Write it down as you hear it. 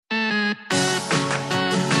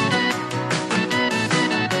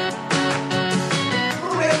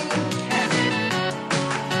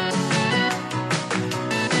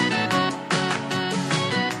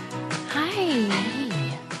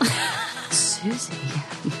Susie.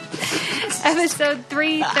 Episode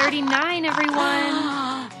 339,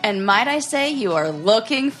 everyone. And might I say, you are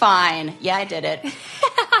looking fine. Yeah, I did it.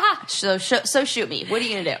 So shoot me. What are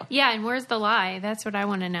you going to do? Yeah, and where's the lie? That's what I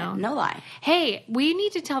want to know. No lie. Hey, we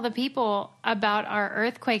need to tell the people about our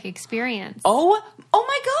earthquake experience. Oh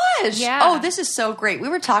my gosh. Yeah. Oh, this is so great. We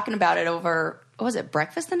were talking about it over, was it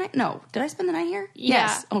breakfast the night? No. Did I spend the night here? Yeah.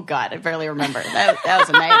 Yes. Oh God, I barely remember. That was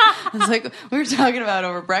a night. I was like, we were talking about it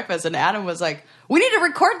over breakfast and Adam was like, we need to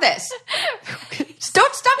record this.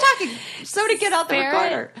 Don't stop talking. Somebody get out the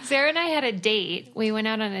recorder. Sarah and I had a date. We went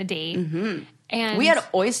out on a date. Mm-hmm. And we had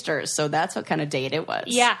oysters, so that's what kind of date it was.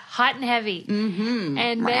 Yeah, hot and heavy. Mm-hmm.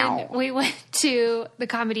 And then we went to the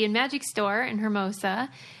Comedy and Magic store in Hermosa.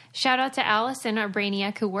 Shout out to Allison, our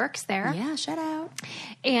brainiac who works there. Yeah, shout out.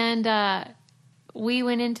 And we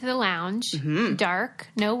went into the lounge, dark,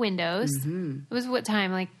 no windows. Mm-hmm. It was what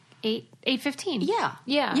time? Like 8:15. Yeah.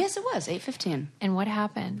 Yeah. Yes, it was 8:15. And what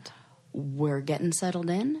happened? We're getting settled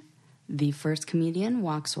in. The first comedian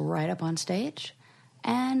walks right up on stage.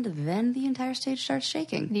 And then the entire stage starts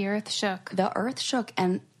shaking. The earth shook. The earth shook.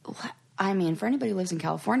 And I mean, for anybody who lives in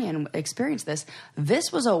California and experienced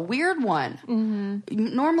this was a weird one.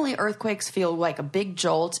 Mm-hmm. Normally, earthquakes feel like a big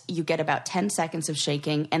jolt. You get about 10 seconds of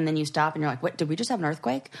shaking, and then you stop, and you're like, what, did we just have an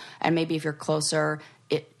earthquake? And maybe if you're closer,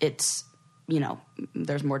 it's, you know,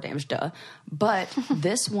 there's more damage, duh. But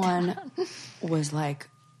this one was like,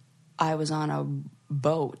 I was on a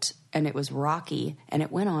boat and it was rocky and it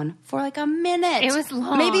went on for like a minute. It was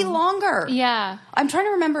long. Maybe longer. Yeah. I'm trying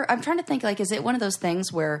to think, like, is it one of those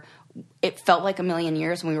things where it felt like a million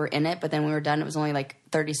years when we were in it, but then when we were done, it was only like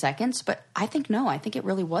 30 seconds? But I think no. I think it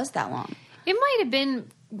really was that long. It might have been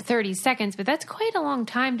 30 seconds, but that's quite a long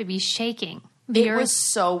time to be shaking. It was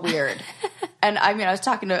so weird. And I mean, I was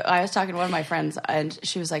talking to one of my friends and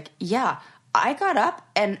she was like, yeah, I got up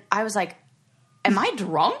and I was like, am I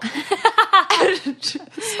drunk?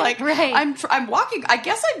 It's like, right. I'm walking. I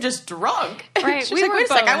guess I'm just drunk. Right. She's like, wait a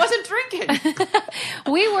second, I wasn't drinking.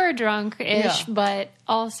 We were drunk-ish, Yeah. but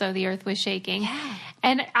also the earth was shaking. Yeah.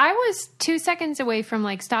 And I was 2 seconds away from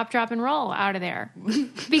like stop, drop, and roll out of there.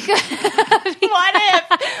 Because What if?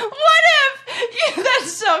 Yeah,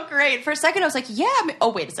 that's so great. For a second, I was like, yeah. Oh,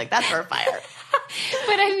 wait a second. That's her fire.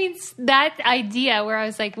 But I mean, that idea where I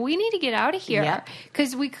was like, we need to get out of here. Yep.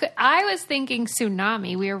 Because I was thinking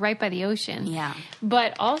tsunami. We were right by the ocean. Yeah.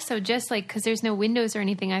 But also just like, because there's no windows or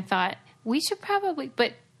anything, I thought we should probably,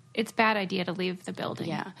 but it's a bad idea to leave the building.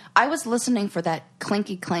 Yeah. I was listening for that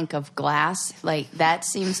clinky clink of glass. Like, that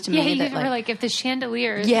seems to me Yeah, you that, were like, if the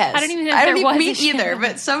chandeliers. yes. I don't even know if there was me a chandelier. either,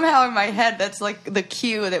 but somehow in my head, that's like the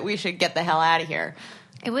cue that we should get the hell out of here.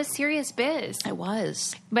 It was serious biz. I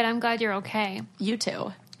was. But I'm glad you're okay. You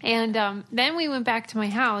too. And then we went back to my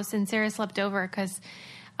house, and Sarah slept over because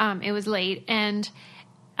it was late. And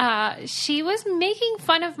she was making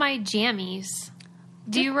fun of my jammies.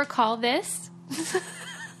 Do you recall this?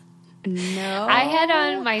 No. I had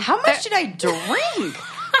on my... How much did I drink?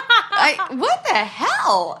 What the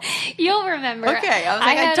hell? You'll remember. Okay. I was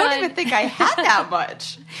like, I don't even think I had that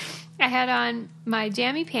much. I had on my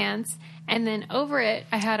jammy pants, and then over it,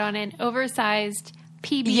 I had on an oversized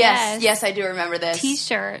PBS Yes, I do remember this.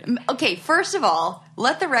 T-shirt. Okay, first of all,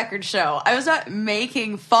 let the record show. I was not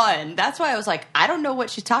making fun. That's why I was like, I don't know what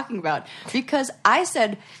she's talking about. Because I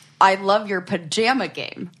said, I love your pajama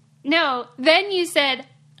game. No, then you said,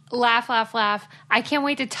 laugh, laugh, laugh. I can't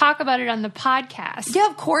wait to talk about it on the podcast. Yeah,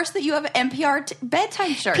 of course that you have an NPR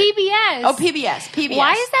bedtime shirt. PBS. Oh, PBS.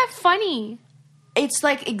 Why is that funny? It's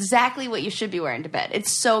like exactly what you should be wearing to bed.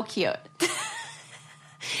 It's so cute.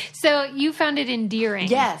 So you found it endearing.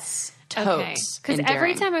 Yes. Okay. Totes. Because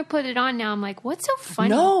every time I put it on now, I'm like, what's so funny?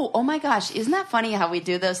 No. Oh my gosh. Isn't that funny how we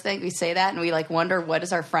do those things? We say that and we like wonder what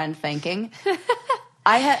is our friend thinking?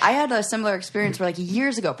 I had a similar experience where like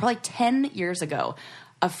years ago, probably 10 years ago,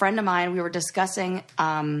 a friend of mine, we were discussing,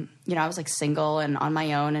 I was like single and on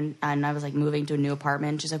my own and I was like moving to a new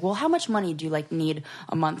apartment. She's like, well, how much money do you like need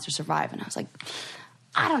a month to survive? And I was like,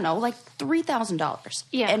 I don't know, like $3,000.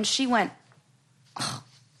 Yeah. And she went, oh,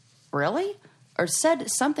 really? Or said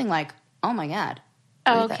something like, oh my God.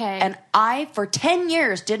 Okay. And I, for 10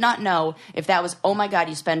 years, did not know if that was, oh my God,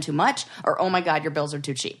 you spend too much, or oh my God, your bills are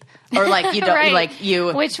too cheap. Or like, you don't, Right. like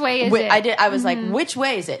you. Which way is it? I was like, which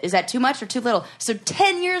way is it? Is that too much or too little? So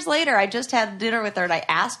 10 years later, I just had dinner with her and I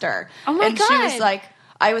asked her. Oh my and God. she was like,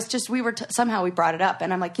 somehow we brought it up.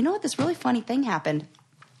 And I'm like, you know what? This really funny thing happened.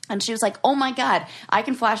 And she was like, oh my God, I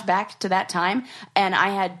can flash back to that time. And I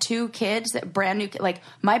had 2 kids, brand new, like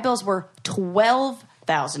my bills were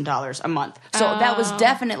 $12,000 a month. So that was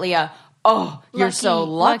definitely you're so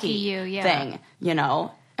lucky you, yeah. thing, you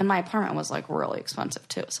know? And my apartment was like really expensive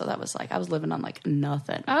too. So that was like, I was living on like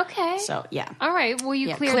nothing. Okay. So yeah. All right. Well,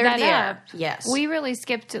 you cleared cleared that the up. air. Yes. We really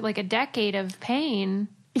skipped like a decade of pain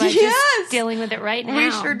by Yes. just dealing with it right now. We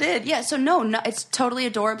sure did. Yeah. So no, it's totally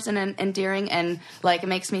adorbs and endearing. And like, it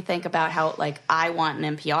makes me think about how like I want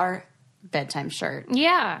an NPR bedtime shirt.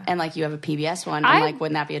 Yeah. And like you have a PBS one. And like,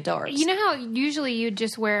 wouldn't that be adorbs? You know how usually you'd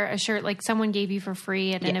just wear a shirt like someone gave you for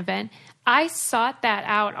free at an event? I sought that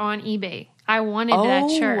out on eBay. I wanted that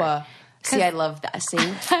shirt. See, I love that. See,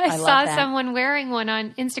 I love saw that. someone wearing one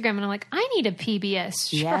on Instagram, and I'm like, I need a PBS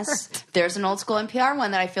shirt. Yes. There's an old school NPR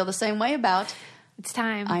one that I feel the same way about. It's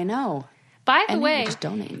time. I know. By the And way, just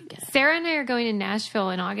donate and get it. Sarah and I are going to Nashville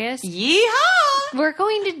in August. Yeehaw! We're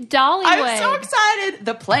going to Dollywood. I'm so excited.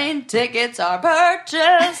 The plane tickets are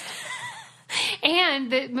purchased.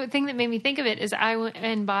 And the thing that made me think of it is I went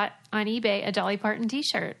and bought on eBay a Dolly Parton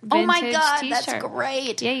t-shirt. Oh my Vintage God, t-shirt. that's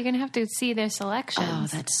great. Yeah, you're going to have to see their selections. Oh,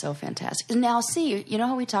 that's so fantastic. Now, see, you know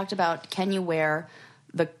how we talked about can you wear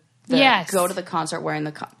the Yes. go to the concert wearing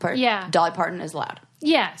the Yeah. Dolly Parton is allowed.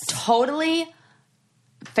 Yes. Totally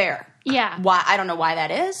fair. Yeah. Why I don't know why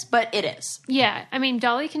that is, but it is. Yeah. I mean,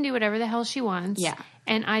 Dolly can do whatever the hell she wants. Yeah.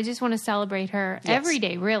 And I just want to celebrate her every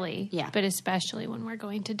day, really. Yeah. But especially when we're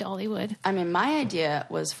going to Dollywood. I mean, my idea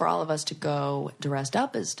was for all of us to go dressed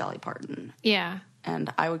up as Dolly Parton. Yeah.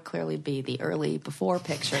 And I would clearly be the early before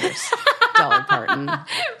pictures Dolly Parton.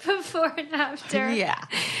 Before and after. Yeah.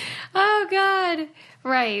 Oh, God.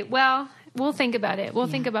 Right. Well, we'll think about it. We'll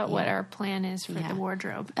think about what our plan is for the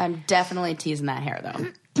wardrobe. I'm definitely teasing that hair, though.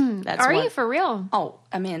 That's Are one- you for real? Oh,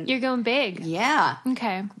 I mean, You're going big. yeah.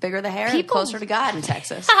 Okay. Bigger the hair, the People- closer to God in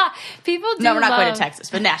Texas. People do No, we're not going love- to Texas,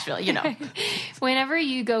 but Nashville, you know. Whenever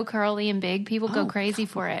you go curly and big, people go crazy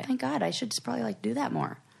for it. Thank God. I should just probably like do that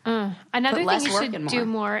more. Another Put less thing you work should in do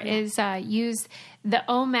more. more is use the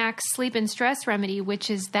Omax sleep and stress remedy, which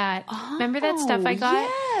is that. Remember that stuff I got?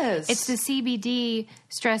 Yes. It's the CBD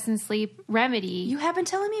stress and sleep remedy You have been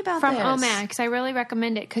telling me about from this. Omax. I really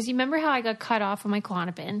recommend it because you remember how I got cut off of my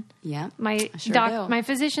Klonopin? Yeah. My I sure do. my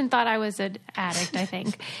physician thought I was an addict, I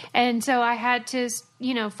think. And so I had to,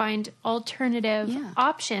 find alternative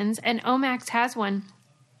options, and Omax has one.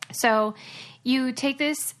 So you take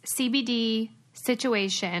this CBD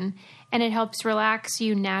situation and it helps relax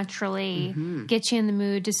you naturally, get you in the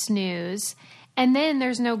mood to snooze. And then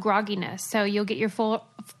there's no grogginess. So you'll get your full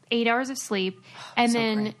 8 hours of sleep and So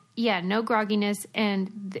then great. no grogginess,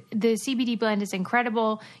 and the CBD blend is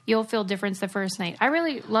incredible. You'll feel difference the first night. I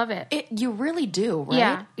really love it. You really do, right?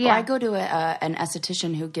 Yeah, yeah. Well, I go to an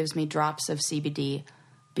esthetician who gives me drops of CBD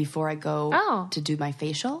before I go to do my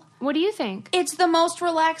facial. What do you think? It's the most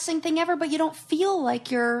relaxing thing ever, but you don't feel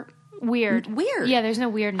like you're Weird. Yeah, there's no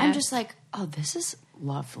weirdness. I'm just like, oh, this is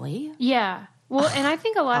lovely. Yeah. Well, and I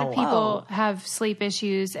think a lot of Hello. people have sleep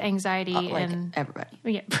issues, anxiety, Like and everybody.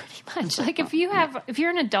 yeah, pretty much. Like if you're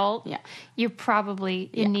an adult, Yeah. you're probably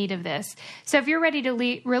in need of this. So if you're ready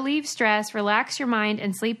to relieve stress, relax your mind,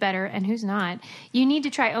 and sleep better, and who's not, you need to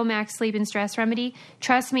try Omax Sleep and Stress Remedy.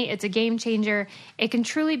 Trust me, it's a game changer. It can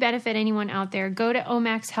truly benefit anyone out there. Go to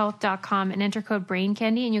omaxhealth.com and enter code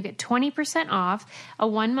BRAINCANDY, and you'll get 20% off a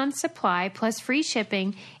 1-month supply plus free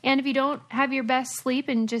shipping. And if you don't have your best sleep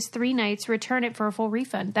in just 3 nights, return it for a full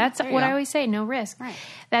refund. That's There you what go. I always say, no risk. Right.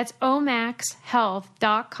 That's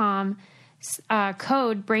omaxhealth.com,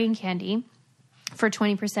 code BRAINCANDY for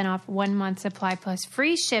 20% off 1-month supply plus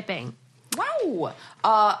free shipping. Wow.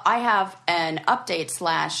 I have an update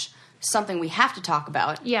 / something we have to talk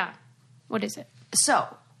about. Yeah. What is it? So,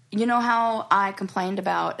 you know how I complained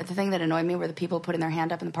about the thing that annoyed me were the people putting their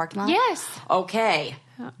hand up in the parking lot? Yes. Okay.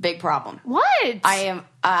 Big problem. What?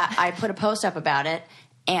 I put a post up about it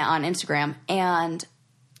on Instagram, and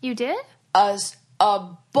You did? a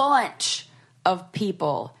bunch of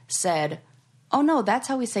people said, oh no, that's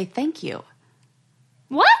how we say thank you.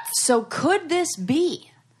 What? So could this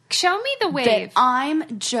be Show me the that wave.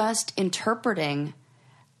 I'm just interpreting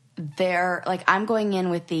I'm going in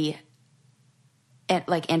with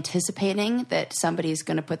anticipating that somebody's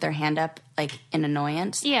going to put their hand up in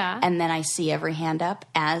annoyance. Yeah. And then I see every hand up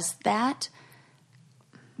as that.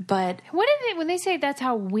 But What is it when they say that's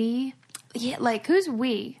how we? yeah, Who's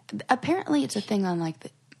we? apparently it's a thing on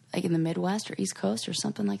in the Midwest or East Coast or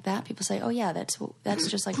something like that. People say, "Oh yeah, that's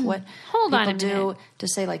just like what Hold on people a do minute. to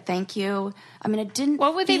say thank you." I mean, it didn't.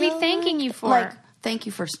 What would they be feel thanking like- you for? Thank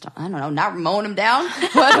you for I don't know, not mowing them down.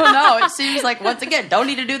 I don't know. It seems like once again, don't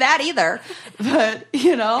need to do that either. But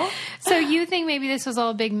So you think maybe this was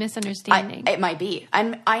all a big misunderstanding? it might be.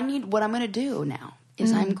 I need what I'm going to do now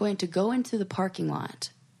is I'm going to go into the parking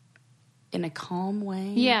lot in a calm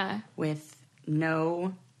way. Yeah. With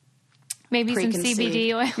no Maybe some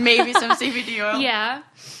CBD oil. Maybe some CBD oil. Yeah.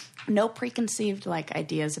 No preconceived like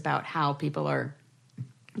ideas about how people are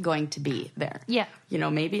going to be there. Yeah. You know,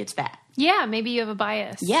 maybe it's that. Yeah, maybe you have a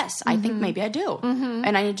bias. Yes, I think maybe I do.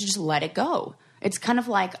 And I need to just let it go. It's kind of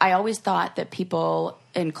like I always thought that people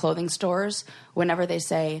in clothing stores, whenever they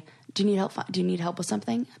say, do you need help? Do you need help with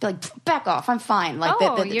something? I'd be like, back off. I'm fine. Like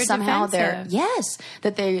that you're somehow defensive.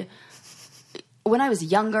 that they, when I was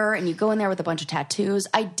younger and you go in there with a bunch of tattoos,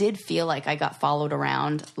 I did feel like I got followed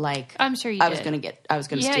around. Like I'm sure you I did. was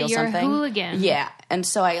going to steal you're something. A hooligan. Yeah. And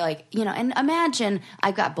so I like, you know, and imagine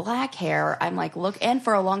I've got black hair. I'm like, and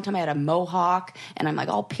for a long time I had a mohawk and I'm like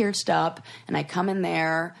all pierced up and I come in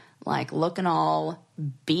there like looking all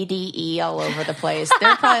BDE all over the place.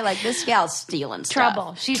 They're probably like, this gal's stealing stuff.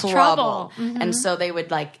 Trouble. She's trouble. And so they would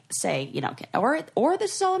like say, you know, or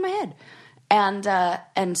this is all in my head.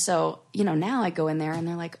 And so, you know, now I go in there and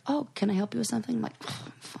they're like, oh, can I help you with something? I'm like, oh,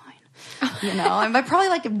 I'm fine. You know, I'm probably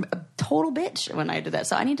like a total bitch when I do that.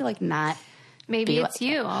 So I need to like not. Maybe it's like,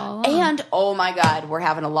 you all along. And oh my God, we're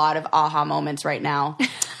having a lot of aha moments right now.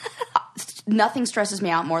 Nothing stresses me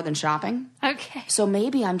out more than shopping. Okay. So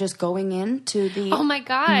maybe I'm just going into the Oh my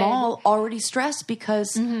God. mall already stressed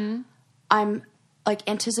because I'm like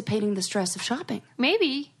anticipating the stress of shopping.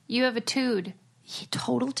 Maybe you have a tude.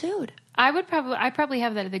 Total dude. I probably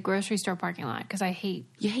have that at the grocery store parking lot because I hate.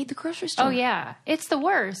 You hate the grocery store. Oh yeah, it's the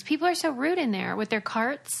worst. People are so rude in there with their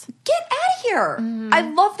carts. Get out of here. I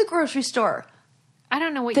love the grocery store. I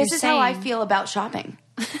don't know what This you're is saying. how I feel about shopping.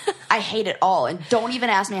 I hate it all. And don't even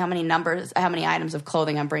ask me how many items of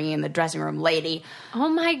clothing I'm bringing in the dressing room, lady. Oh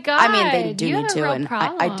my God. I mean, they do you need have a to, real and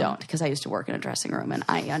problem. I don't because I used to work in a dressing room, and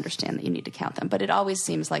I understand that you need to count them. But it always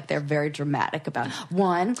seems like they're very dramatic about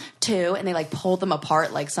 1, 2, and they like pull them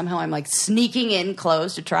apart like somehow I'm like sneaking in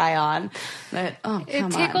clothes to try on. But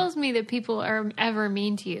It tickles me that people are ever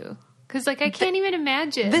mean to you because like I can't even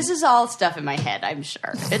imagine. This is all stuff in my head. I'm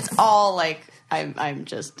sure it's all like I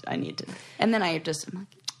need to, and then I'm like,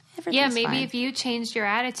 yeah, everything's maybe fine. if you changed your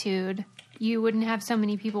attitude, you wouldn't have so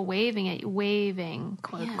many people waving at you,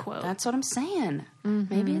 quote, quote. That's what I'm saying.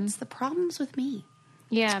 Maybe it's the problems with me.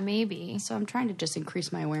 Yeah, maybe. So I'm trying to just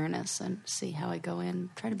increase my awareness and see how I go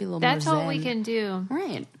in. Try to be a little That's more all we zen. can do.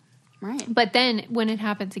 Right. But then when it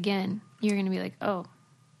happens again, you're going to be like, oh.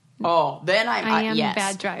 Oh, then I am yes. a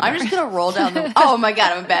bad driver. I'm just going to roll down the... Oh, my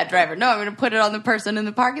God, I'm a bad driver. No, I'm going to put it on the person in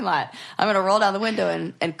the parking lot. I'm going to roll down the window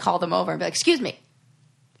and call them over and be like, excuse me.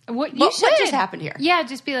 What What just happened here? Yeah,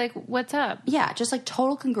 just be like, what's up? Yeah, just like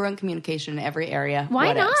total congruent communication in every area. Why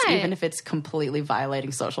What else? not? Even if it's completely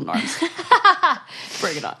violating social norms.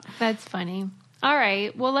 Bring it on. That's funny. All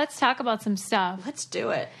right. Well, let's talk about some stuff. Let's do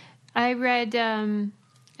it. I read an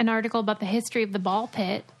article about the history of the ball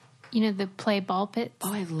pit. You know, the play ball pits.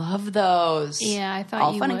 Oh, I love those. Yeah, I thought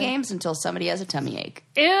all you fun would. and games until somebody has a tummy ache.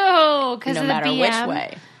 Ew, because No of matter the which BM?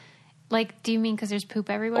 way. Like, do you mean because there's poop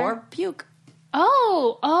everywhere? Or puke.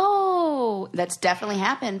 Oh. That's definitely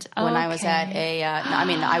happened when I was at Okay.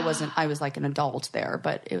 I was like an adult there,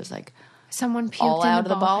 but it was like Someone puked all in out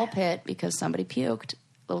the of the ball pit because somebody puked.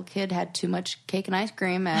 Little kid had too much cake and ice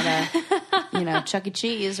cream at Chuck E.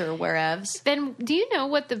 Cheese or wherevs. Then, do you know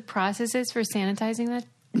what the process is for sanitizing that?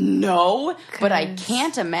 No, but I 'Cause-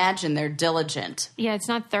 can't imagine they're diligent. Yeah, it's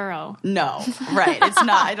not thorough. No, right. It's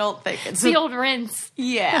not. I don't think it's. The old rinse.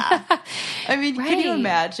 Yeah. I mean, can you Right.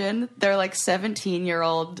 imagine? They're like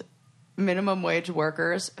 17-year-old minimum wage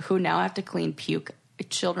workers who now have to clean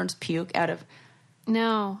children's puke out of.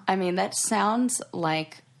 No. I mean, that sounds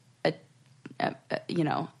like a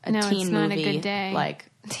No, teen it's not a movie good day. like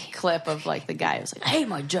clip of like the guy who's like, I hate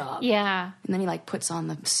my job. Yeah. And then he like puts on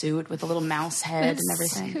the suit with a little mouse head and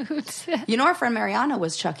everything. Suit. You know, our friend Mariana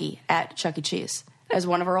was Chucky at Chuck E. Cheese as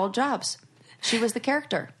one of her old jobs. She was the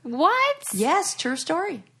character. What? Yes, true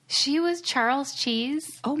story. She was Charles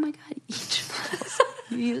Cheese? Oh my God,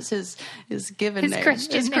 he used his given His name,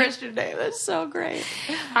 Christian his name. Christian name. That's so great.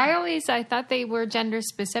 I thought they were gender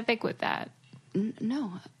specific with that.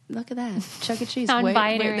 No, look at that, Chuck E. Cheese.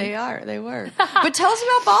 Non-binary. They were. But tell us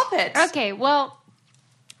about ball pits. Okay, well,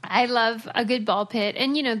 I love a good ball pit.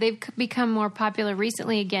 And, they've become more popular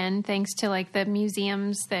recently again, thanks to, like, the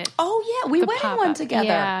museums that... Oh, yeah, we The went in pop-up. one together.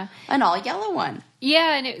 Yeah. An all-yellow one.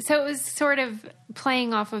 Yeah, and so it was sort of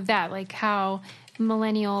playing off of that, like how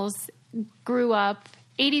millennials grew up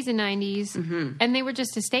 80s and 90s, and they were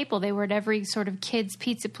just a staple. They were at every sort of kids'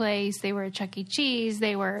 pizza place. They were at Chuck E. Cheese.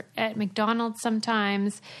 They were at McDonald's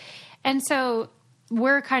sometimes. And so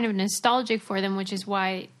we're kind of nostalgic for them, which is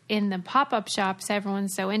why in the pop-up shops,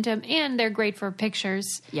 everyone's so into them. And they're great for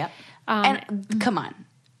pictures. Yep. And come on,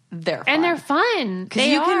 they're fun. And they're fun. Because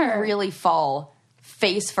They you are. can really fall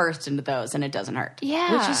face first into those and it doesn't hurt.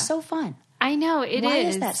 Yeah. Which is so fun. I know, it is. Why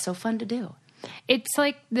is that so fun to do? It's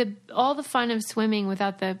like all the fun of swimming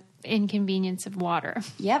without the inconvenience of water.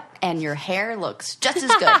 Yep. And your hair looks just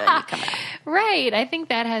as good when you come out. Right. I think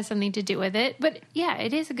that has something to do with it. But yeah,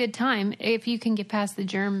 it is a good time if you can get past the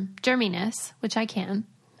germiness, which I can.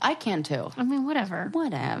 I can too. I mean, whatever.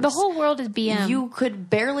 Whatever. The whole world is BM. You could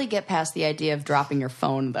barely get past the idea of dropping your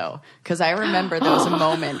phone, though, because I remember there was a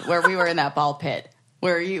moment where we were in that ball pit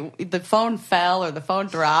where the phone fell or the phone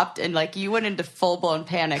dropped, and like you went into full blown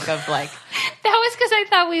panic of like that was because I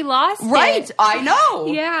thought we lost right. it. I know.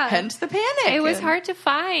 Yeah. Hence the panic. It was hard to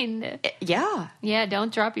find. Yeah. Yeah.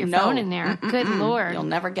 Don't drop your phone in there. Good Lord. You'll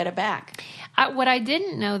never get it back. What I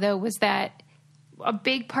didn't know though was that a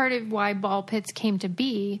big part of why ball pits came to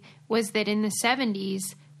be was that in the 70s,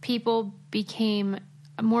 people became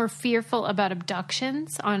more fearful about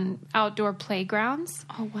abductions on outdoor playgrounds.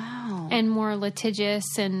 Oh, wow. And more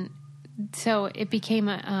litigious. And so it became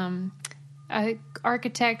a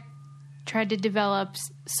architect tried to develop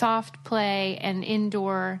soft play and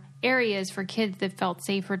indoor areas for kids that felt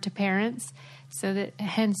safer to parents. So that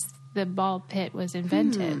hence the ball pit was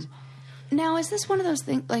invented. Now, is this one of those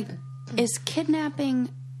things, like,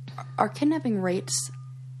 are kidnapping rates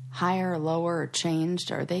higher or lower or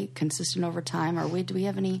changed? Are they consistent over time? Do we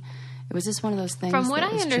have any, was this one of those things? From what I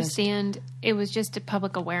understand, it was just a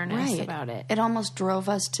public awareness about it. It almost drove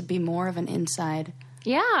us to be more of an inside.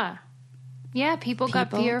 Yeah. Yeah, people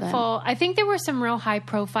got fearful. I think there were some real high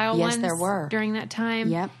profile ones there were. during that time.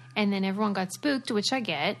 Yep. And then everyone got spooked, which I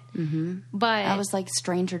get. Mm-hmm. But that was like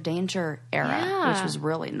stranger danger era, which was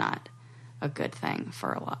really not a good thing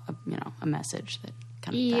for a message that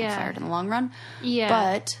kind of backfired in the long run. Yeah.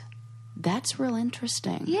 But that's real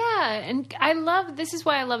interesting. Yeah. And this is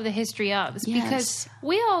why I love the history of, because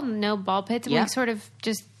we all know ball pits and we sort of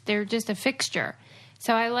they're just a fixture.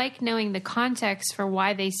 So I like knowing the context for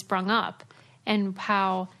why they sprung up and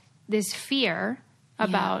how this fear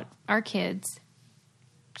about our kids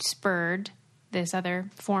spurred this other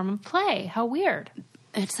form of play. How weird.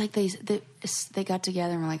 It's like they got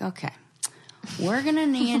together and were like, okay, we're going to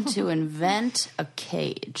need to invent a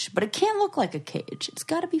cage, but it can't look like a cage. It's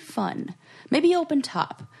got to be fun. Maybe open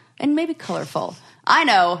top and maybe colorful. I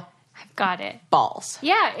know. I've got it. Balls.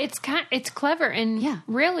 Yeah, it's clever and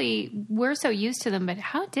really we're so used to them, but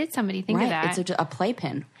how did somebody think of that? It's a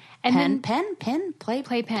playpen. And pen, playpen.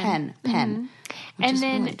 Pen. And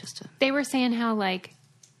then really they were saying how like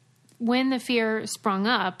when the fear sprung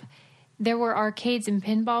up, there were arcades and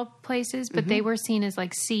pinball places, but they were seen as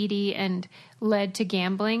like seedy and led to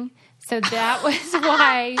gambling. So that was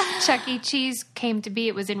why Chuck E. Cheese came to be.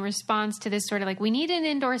 It was in response to this sort of like, we need an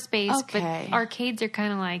indoor space, but arcades are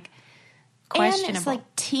kind of like questionable. And it's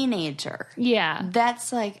like teenager. Yeah.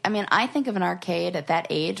 That's like, I mean, I think of an arcade at that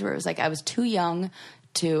age where it was like I was too young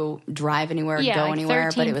to drive anywhere or go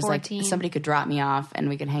anywhere, 13, but it was 14. like somebody could drop me off and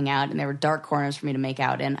we could hang out, and there were dark corners for me to make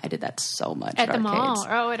out in. I did that so much at the arcades. mall.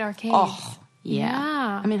 Oh, at arcades. Oh,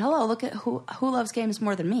 yeah. I mean, hello, look at who loves games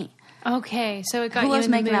more than me. Okay, so it got who you loves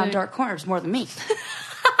in the making mood. out in dark corners more than me.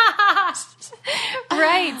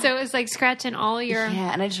 Right, so it was like scratching all your...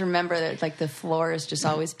 Yeah, and I just remember that like the floors just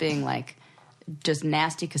always being like just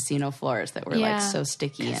nasty casino floors that were like so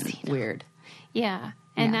sticky and weird. Yeah.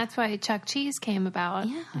 And that's why Chuck Cheese came about.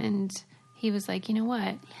 Yeah. And he was like, you know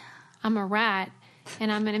what? I'm a rat,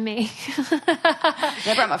 and I'm going to make...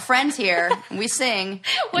 I brought my friends here, and we sing,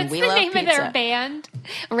 What's and we the love name pizza. of their band?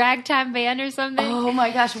 Ragtime Band or something? Oh,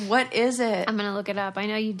 my gosh. What is it? I'm going to look it up. I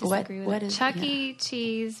know you disagree with it. Chuck E.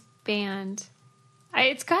 Cheese Band.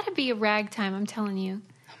 It's got to be a ragtime, I'm telling you.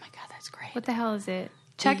 Oh, my God. That's great. What the hell is it?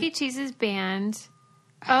 Chuck E. Cheese's band.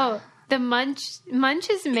 Oh, the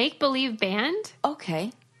Munch's Make-Believe Band?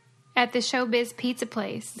 Okay. At the Showbiz Pizza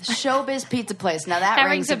Place. The Showbiz Pizza Place. Now that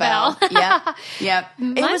rings a bell. Yep.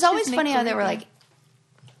 It was always funny how they were like,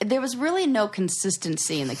 there was really no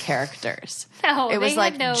consistency in the characters. No, it was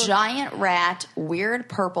like giant rat, weird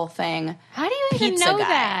purple thing. How do you even know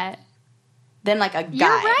that? Then like a guy. You're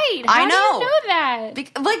right. How do you know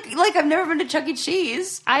that? Like I've never been to Chuck E.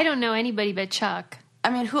 Cheese. I don't know anybody but Chuck. I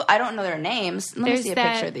mean, I don't know their names. Let me see a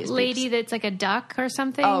picture of these lady that's like a duck or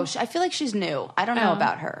something. Oh, I feel like she's new. I don't know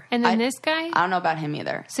about her. And then this guy? I don't know about him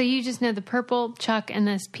either. So you just know the purple Chuck and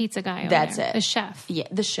this pizza guy over That's there. it. The chef. Yeah,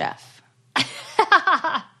 the chef.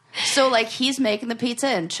 So, like, he's making the pizza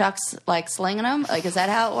and Chuck's, like, slinging them? Like, is that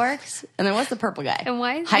how it works? And then what's the purple guy? And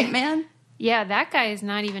why is Hype Man? Yeah, that guy is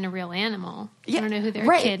not even a real animal. Yeah, I don't know who they're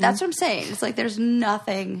right, kidding. That's what I'm saying. It's like there's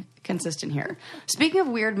nothing consistent here. Speaking of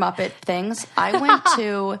weird Muppet things, I went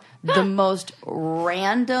to the most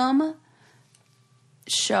random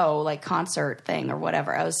show, like concert thing or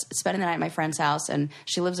whatever. I was spending the night at my friend's house, and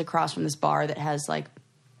she lives across from this bar that has like,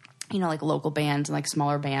 you know, like local bands and like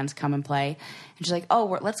smaller bands come and play. And she's like,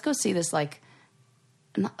 oh, let's go see this like,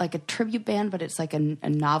 not like a tribute band, but it's like a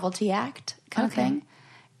novelty act kind of thing.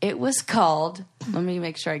 It was called, let me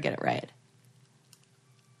make sure I get it right.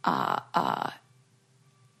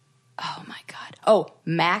 Oh my God. Oh,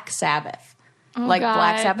 Mac Sabbath. Oh, like God,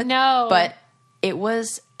 Black Sabbath. no. But it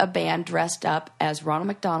was a band dressed up as Ronald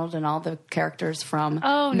McDonald and all the characters from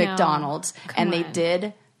Oh, no. McDonald's. And they on.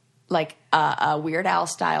 did like Weird Al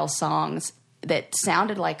style songs that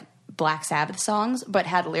sounded like Black Sabbath songs, but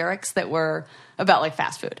had lyrics that were about like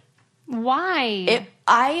fast food. Why?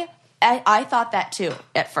 I thought that too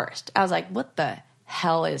at first. I was like, what the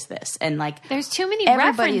hell is this? And like, There's too many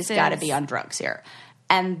everybody's references. got to be on drugs here.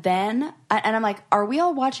 And then, and I'm like, are we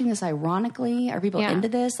all watching this ironically? Are people Yeah. into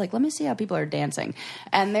this? Like, let me see how people are dancing.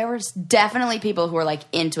 And there was definitely people who were like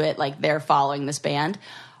into it, like they're following this band.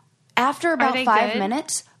 After about they 5 good?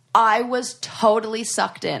 minutes, I was totally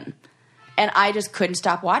sucked in. And I just couldn't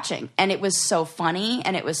stop watching. And it was so funny,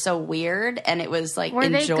 and it was so weird, and it was like Were they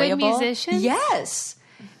good enjoyable. musicians? Yes.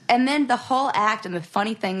 And then the whole act and the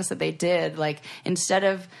funny things that they did, like instead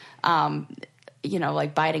of you know,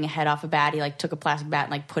 like biting a head off a bat, he like took a plastic bat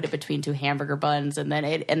and like put it between two hamburger buns, and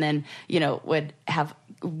then you know, would have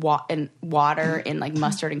water in like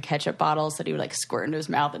mustard and ketchup bottles that he would like squirt into his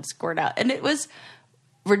mouth and squirt out. And it was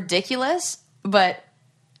ridiculous, but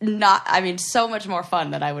not, I mean, so much more fun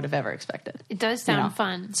than I would have ever expected. It does You sound know?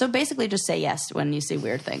 fun. So basically just say yes when you see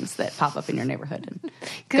weird things that pop up in your neighborhood and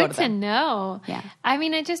go Good to to them. know. Yeah. I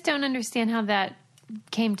mean, I just don't understand how that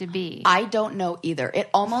came to be. I don't know either. It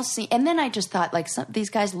almost seemed, and then I just thought like these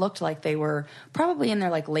guys looked like they were probably in their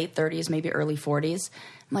like late 30s, maybe early 40s.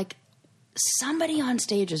 I'm like, somebody on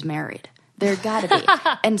stage is married. There got to be.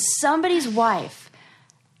 And somebody's wife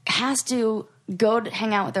has to go to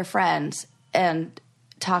hang out with their friends and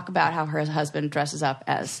talk about how her husband dresses up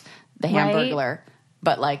as the Hamburglar,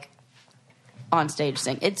 but like on stage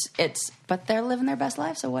sing. But they're living their best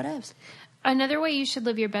life, so whatevs. Another way you should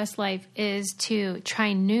live your best life is to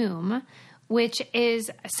try Noom, which is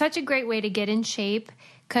such a great way to get in shape,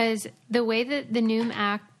 because the way that the Noom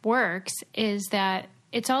app works is that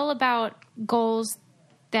it's all about goals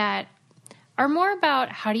that are more about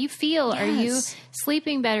how do you feel? Are you Yes.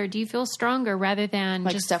 sleeping better? Do you feel stronger rather than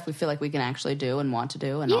Like just stuff we feel like we can actually do and want to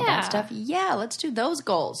do and all that Yeah. stuff. Yeah, let's do those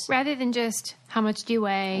goals. rather than just how much do you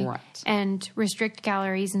weigh Right. and restrict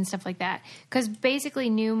calories and stuff like that. Because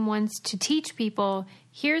basically Noom wants to teach people,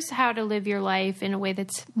 here's how to live your life in a way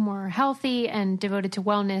that's more healthy and devoted to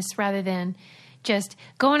wellness rather than just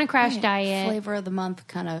go on a crash diet. Flavor of the month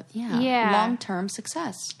kind of, Yeah. long-term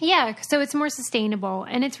success. Yeah, so it's more sustainable.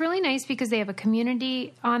 And it's really nice because they have a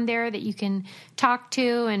community on there that you can talk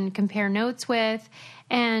to and compare notes with.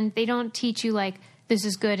 And they don't teach you like, this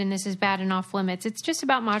is good and this is bad and off limits. It's just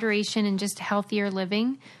about moderation and just healthier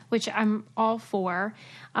living, which I'm all for.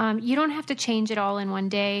 You don't have to change it all in one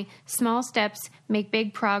day. Small steps make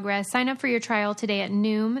big progress. Sign up for your trial today at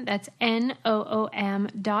Noom. That's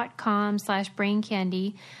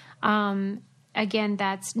noom.com/braincandy. Again,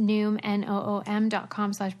 that's Noom,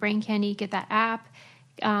 noom.com/braincandy. Get that app.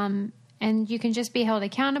 And you can just be held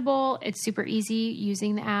accountable. It's super easy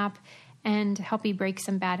using the app and help you break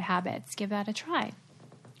some bad habits. Give that a try.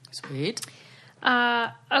 Sweet.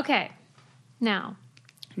 Okay. Now,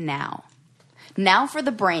 Now for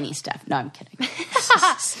the brainy stuff. No, I'm kidding.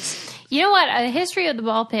 you know what? A history of the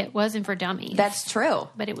ball pit wasn't for dummies. That's true.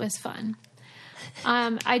 But it was fun.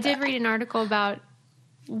 I did read an article about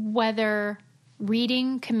whether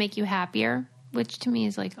reading can make you happier, which to me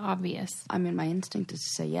is like obvious. I mean, my instinct is to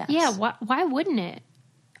say yes. Yeah, why wouldn't it?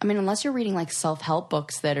 I mean, unless you're reading like self-help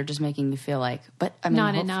books that are just making you feel like, but I mean,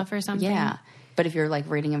 Not enough or something. Yeah. But if you're like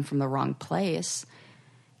reading them from the wrong place,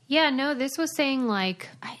 Yeah, no, this was saying like,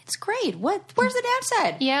 it's great. Where's the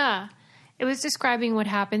downside? yeah, it was describing what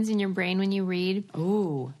happens in your brain when you read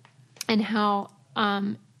Ooh. and how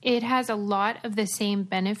it has a lot of the same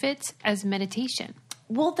benefits as meditation.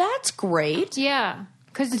 Well, that's great. Yeah,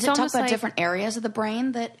 because it's Does it talk almost about like different areas of the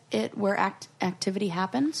brain where activity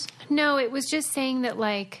happens? no, it was just saying that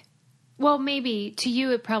like, well, maybe to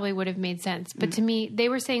you it probably would have made sense, but to me they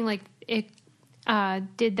were saying like it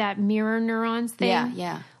did that mirror neurons thing.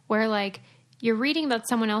 Yeah. Where like you're reading about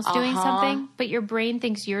someone else doing something, but your brain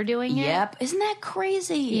thinks you're doing it. Yep. Isn't that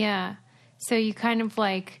crazy? Yeah. So you kind of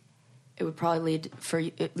like, It would probably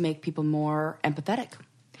make people more empathetic.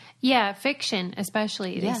 yeah, fiction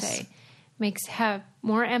especially they Yes. say have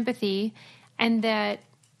more empathy, and that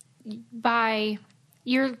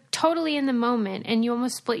you're totally in the moment and you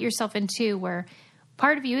almost split yourself in two where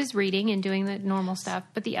part of you is reading and doing the normal stuff,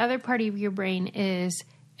 but the other part of your brain is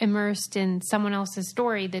immersed in someone else's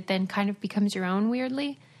story that then kind of becomes your own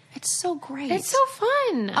weirdly. It's so great. It's so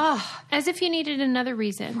fun. Ah. As if you needed another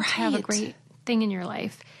reason to have a Right. great thing in your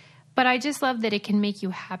life. But I just love that it can make you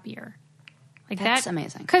happier. Like That's that,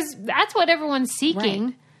 amazing. Because that's what everyone's seeking.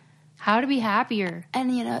 Right. How to be happier.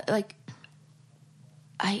 And, like,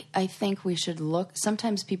 I think we should look,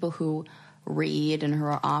 sometimes people who read and who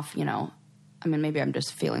are off, I mean, maybe I'm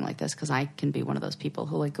just feeling like this because I can be one of those people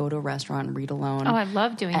who, like, go to a restaurant and read alone. Oh, I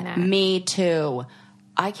love doing that. Me too.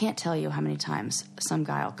 I can't tell you how many times some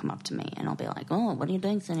guy will come up to me and I'll be like, "Oh, what are you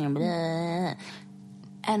doing sitting here?"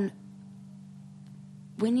 And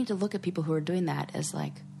we need to look at people who are doing that as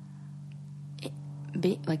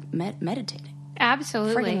meditating.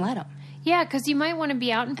 Absolutely. Friggin' let them. Yeah, because you might want to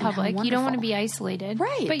be out in how public. You don't want to wonderful. be isolated.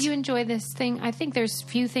 Right. But you enjoy this thing. I think there's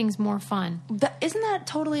few things more fun. Isn't that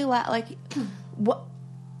totally like what?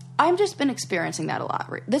 I've just been experiencing that a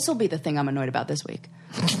lot. This will be the thing I'm annoyed about this week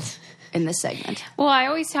in this segment. Well, I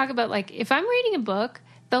always talk about, like, if I'm reading a book,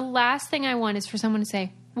 the last thing I want is for someone to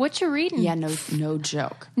say, "What you reading?" Yeah, no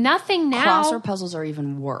joke. Nothing now. Crossword puzzles are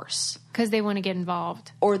even worse. Because they want to get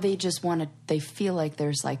involved. Or they just want to, they feel like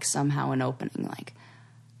there's like somehow an opening. Like,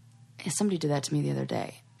 somebody did that to me the other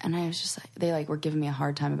day. And I was just like, they like were giving me a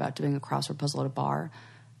hard time about doing a crossword puzzle at a bar.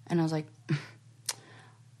 And I was like,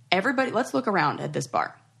 everybody, let's look around at this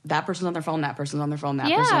bar. That person's on their phone, that person's on their phone, that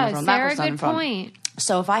person's on their phone, that Sarah, person's on their good phone. point.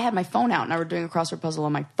 So if I had my phone out and I were doing a crossword puzzle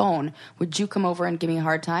on my phone, would you come over and give me a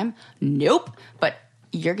hard time? Nope. But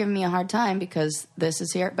you're giving me a hard time because this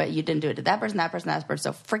is here, but you didn't do it to that person, that person, that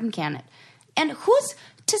person. So freaking can it. And who's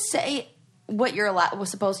to say what you're was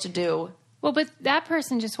supposed to do? Well, but that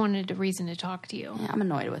person just wanted a reason to talk to you. Yeah, I'm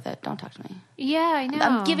annoyed with it. Don't talk to me. Yeah, I know.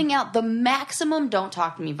 I'm giving out the maximum don't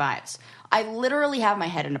talk to me vibes. I literally have my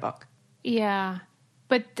head in a book. Yeah.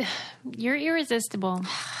 But you're irresistible.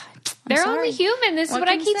 They're sorry. only human. This is what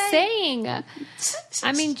I can you keep say? saying.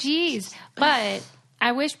 I mean, geez. But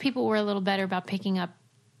I wish people were a little better about picking up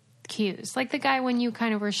cues. Like the guy when you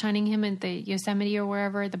kind of were shunning him at the Yosemite or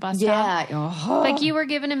wherever, at the bus stop. Yeah. Like you were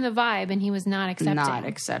giving him the vibe and he was not accepting. Not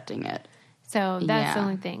accepting it. So that's the Yeah.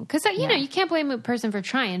 only thing. Because, you know, you can't blame a person for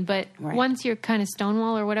trying, but Right. once you're kind of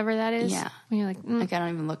Stonewall or whatever that is, Yeah. when you're like, Like I don't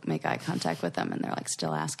even make eye contact with them, and they're like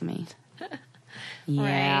still asking me.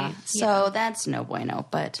 Yeah. Right. So that's no bueno.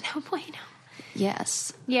 But no bueno.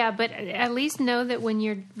 yes, Yeah, but at least know that when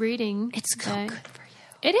you're reading, it's so that- good for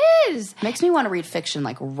you. It is. Makes me want to read fiction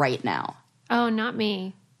like right now. Oh, not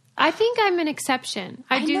me. I think I'm an exception.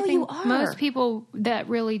 I do know think you are. most people that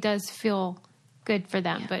really does feel good for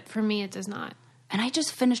them, but for me, it does not. And I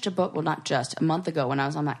just finished a book. Well, not just a month ago when I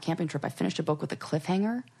was on that camping trip. I finished a book with a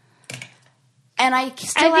cliffhanger. And I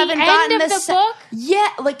still At the haven't end gotten of the book? Yeah,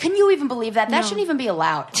 like can you even believe that? That No. shouldn't even be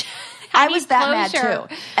allowed. I was need that mad closure.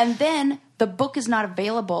 too. And then the book is not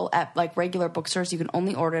available at like regular bookstores. You can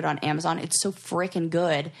only order it on Amazon. It's so freaking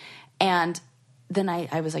good. And then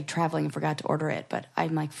I was like traveling and forgot to order it, but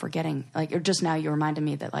I'm like forgetting. Like, or just now you reminded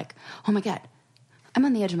me that like, oh my God, I'm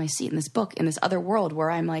on the edge of my seat in this book, in this other world where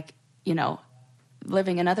I'm like, you know,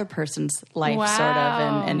 living another person's life sort of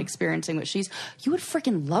Wow. and experiencing what she's. You would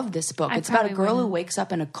freaking love this book. I It's about a probably girl who wouldn't. wakes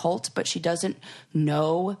up in a cult, but she doesn't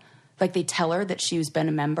know. Like they tell her that she's been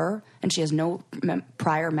a member and she has no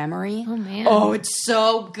prior memory. Oh, man. Oh, it's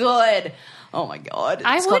so good. Oh my God.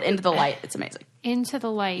 I It's called would- Into the Light. It's amazing. Into the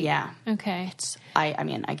light. Yeah. Okay. I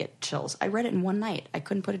mean, I get chills. I read it in one night. I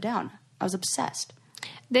couldn't put it down. I was obsessed.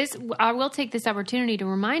 I will take this opportunity to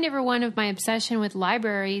remind everyone of my obsession with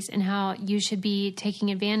libraries and how you should be taking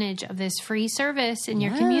advantage of this free service in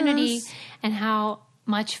your community Yes. and how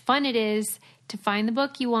much fun it is to find the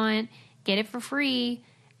book you want, get it for free.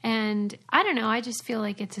 And I don't know, I just feel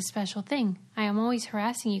like it's a special thing. I am always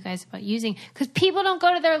harassing you guys about using, because people don't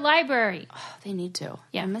go to their library. Oh, they need to.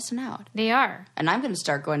 Yeah. They're missing out. They are. And I'm going to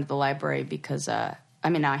start going to the library because, I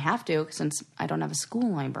mean, now I have to since I don't have a school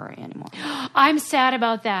library anymore. I'm sad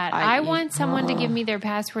about that. I- I want someone to give me their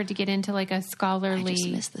password to get into like a scholarly I just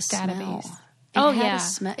miss the database. smell. Oh, It had yeah. a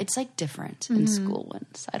smell. It's like different in school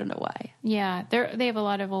ones. I don't know why. Yeah, they have a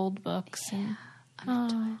lot of old books. And,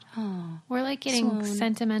 we're like getting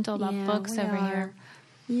sentimental about Yeah, books we over are. here.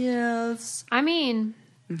 Yes. I mean,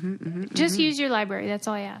 just use your library. That's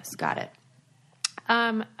all I ask. Got it.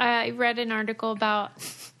 I read an article about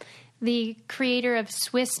the creator of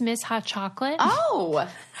Swiss Miss Hot Chocolate. Oh,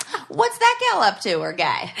 what's that gal up to, or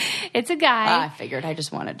guy? It's a guy, I figured. I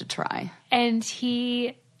just wanted to try. and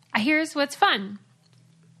here's what's fun.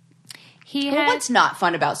 He Well, had what's not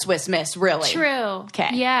fun about Swiss Miss, really? true.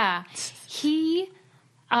 'Kay. Yeah, he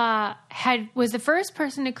was the first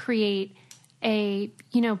person to create a,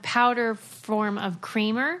 powder form of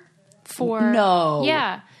creamer for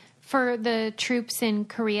for the troops in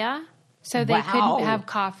Korea, so they could have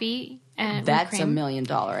coffee. And that's $1 million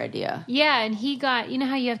idea. Yeah, and he got,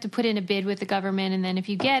 how you have to put in a bid with the government, and then if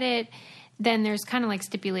you get it, then there's kind of like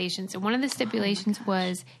stipulations. And one of the stipulations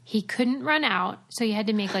was he couldn't run out, so he had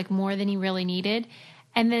to make like more than he really needed.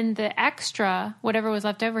 And then the extra, whatever was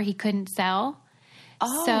left over, he couldn't sell.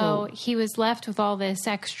 Oh. So he was left with all this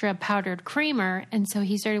extra powdered creamer, and so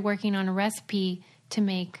he started working on a recipe to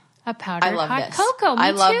make a powdered hot cocoa.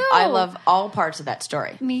 Me too. I love all parts of that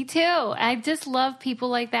story. Me too. I just love people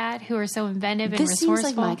like that who are so inventive and resourceful. This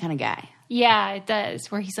seems like my kind of guy. Yeah, it does.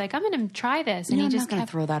 Where he's like, I'm going to try this. And I'm not going to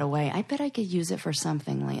throw that away. I bet I could use it for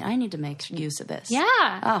something. Like, I need to make use of this.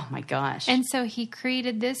 Yeah. Oh, my gosh. And so he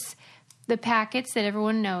created the packets that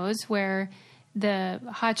everyone knows where the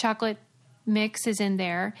hot chocolate mix is in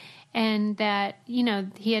there. And that,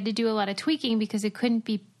 he had to do a lot of tweaking because it couldn't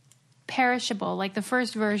be perishable. Like the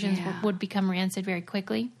first versions would become rancid very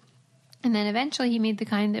quickly. And then eventually he made the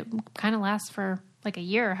kind that kind of lasts for like a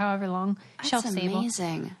year or however long. Shelf stable. That's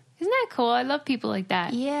amazing. Isn't that cool? I love people like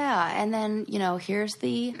that. Yeah. And then, here's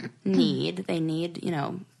the need. They need,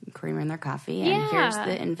 creamer in their coffee. And here's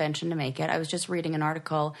the invention to make it. I was just reading an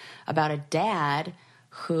article about a dad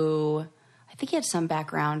who, I think he had some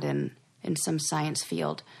background in some science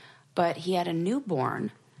field, but he had a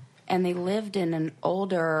newborn and they lived in an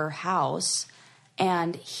older house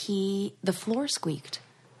and the floor squeaked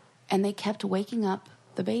and they kept waking up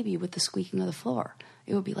the baby with the squeaking of the floor.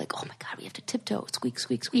 It would be like, oh my God, we have to tiptoe. Squeak,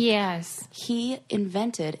 squeak, squeak. Yes. He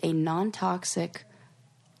invented a non-toxic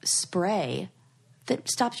spray that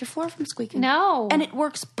stops your floor from squeaking. No. And it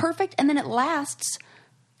works perfect. And then it lasts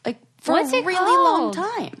like for What's a really long called?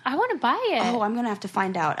 time. I want to buy it. Oh, I'm going to have to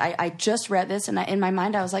find out. I just read this and in my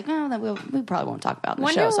mind I was like, oh, that we probably won't talk about it in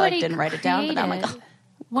the show. So I didn't write it down. But I'm like, oh.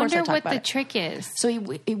 Wonder what the trick is. So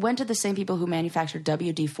he went to the same people who manufactured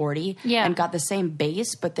WD-40 and got the same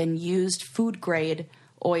base, but then used food-grade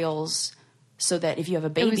oils so that if you have a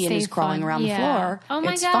baby and he's crawling around the floor,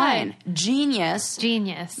 it's fine. Genius.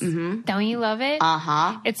 Mm-hmm. Don't you love it?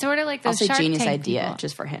 Uh-huh. It's sort of like those Shark genius Tank idea people.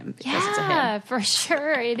 Just for him. Because it's a him. For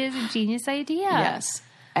sure. It is a genius idea. Yes.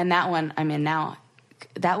 And that one, I mean, now,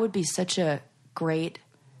 that would be such a great...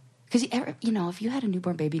 Because, if you had a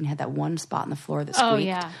newborn baby and had that one spot on the floor that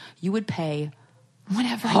squeaked, you would pay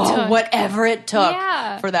whatever it took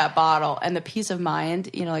for that bottle. And the peace of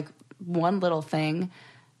mind, like one little thing.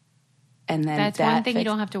 And then that's one thing you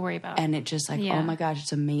don't have to worry about. And it just oh my gosh,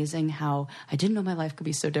 it's amazing how I didn't know my life could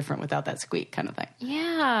be so different without that squeak kind of thing.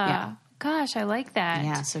 Yeah. Gosh, I like that.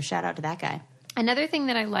 Yeah, so shout out to that guy. Another thing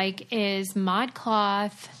that I like is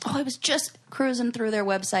ModCloth. Oh, I was just cruising through their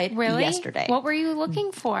website yesterday. What were you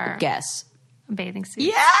looking for? Guess. Bathing suits.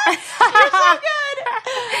 Yes! You're so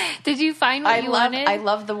good! Did you find what you wanted? I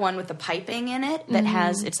love the one with the piping in it that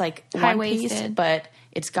has, it's like one piece, but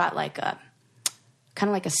it's got like a, kind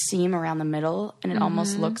of like a seam around the middle, and it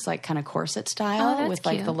almost looks like kind of corset style with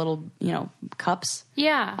like the little, cups.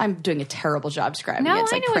 Yeah. I'm doing a terrible job describing it.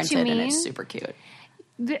 It's like printed and it's super cute.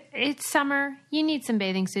 It's summer. You need some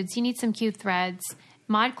bathing suits. You need some cute threads.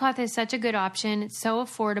 ModCloth is such a good option. It's so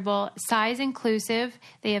affordable, size inclusive.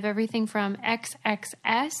 They have everything from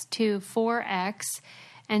XXS to 4X.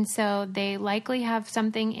 And so they likely have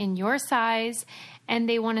something in your size, and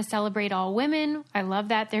they want to celebrate all women. I love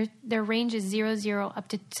that. Their range is 00 up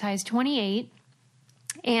to size 28.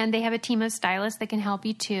 And they have a team of stylists that can help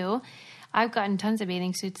you too. I've gotten tons of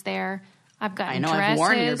bathing suits there. I've gotten dresses. I've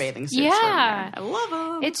worn your bathing suits. Yeah. I love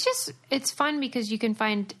them. It's fun because you can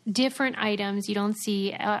find different items you don't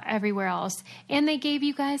see everywhere else. And they gave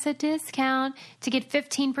you guys a discount to get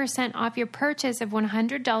 15% off your purchase of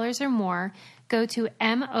 $100 or more. Go to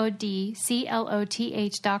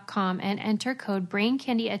modcloth.com and enter code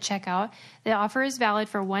BRAINCANDY at checkout. The offer is valid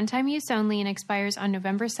for one-time use only and expires on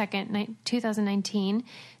November 2nd, 2019.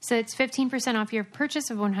 So it's 15% off your purchase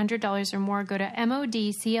of $100 or more. Go to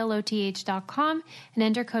modcloth.com and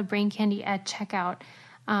enter code BRAINCANDY at checkout.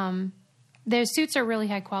 Their suits are really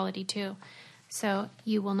high quality too, so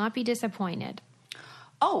you will not be disappointed.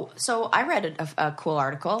 Oh, so I read a cool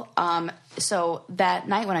article. So that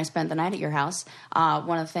night when I spent the night at your house,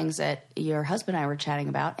 one of the things that your husband and I were chatting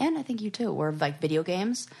about, and I think you too, were like video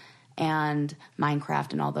games and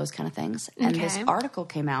Minecraft and all those kind of things. And this article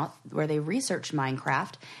came out where they researched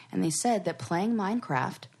Minecraft, and they said that playing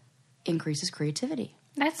Minecraft increases creativity.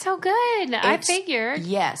 That's so good. I figured.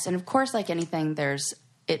 Yes, and of course, like anything,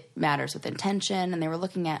 it matters with intention. And they were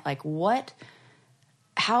looking at like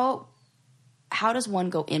how does one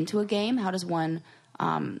go into a game? How does one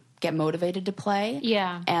get motivated to play.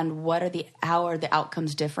 Yeah. And how are the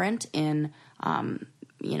outcomes different in,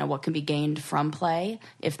 what can be gained from play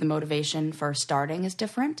if the motivation for starting is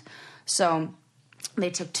different. So they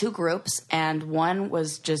took 2 groups, and one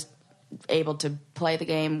was just able to play the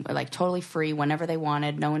game like totally free whenever they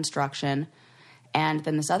wanted, no instruction. And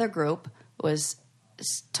then this other group was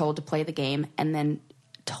told to play the game and then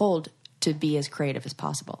told to be as creative as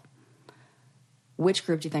possible. Which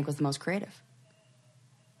group do you think was the most creative?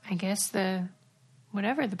 I guess the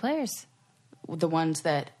players. The ones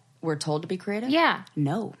that were told to be creative? Yeah.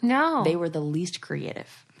 No. They were the least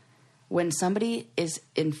creative. When somebody is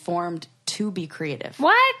informed to be creative.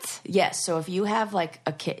 What? Yes. So if you have like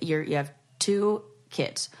a kid, you have 2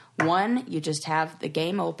 kids. One, you just have the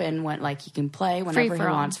game open when like he can play whenever he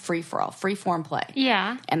wants, free for all, free form play.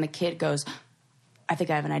 Yeah. And the kid goes, I think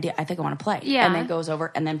I have an idea. I think I want to play. Yeah. And then goes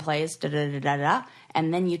over and then plays, da-da-da-da-da.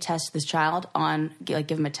 And then you test this child on, like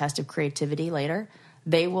give them a test of creativity later.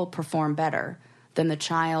 They will perform better than the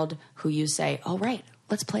child who you say, oh, right,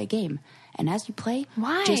 let's play a game. And as you play,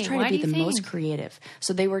 Why? just try Why to be do you the most think? creative.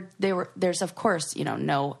 So there's of course,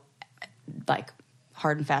 no like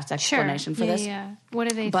hard and fast explanation for this. Yeah. What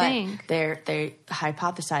do they But think? they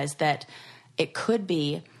hypothesize that it could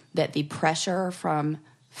be that the pressure from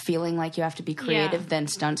feeling like you have to be creative then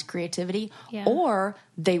stunts creativity. Yeah. Or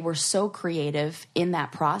they were so creative in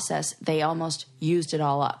that process, they almost used it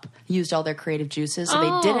all up, used all their creative juices, so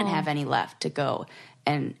they didn't have any left to go.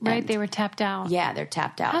 And They were tapped out. Yeah, they're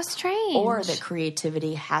tapped out. How strange. Or that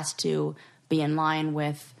creativity has to be in line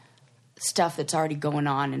with stuff that's already going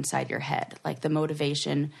on inside your head. Like the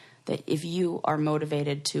motivation that if you are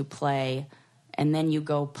motivated to play and then you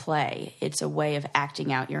go play, it's a way of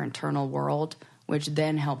acting out your internal world, which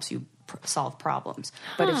then helps you solve problems.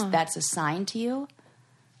 But if that's assigned to you,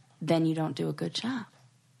 then you don't do a good job.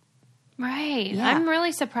 Right. Yeah. I'm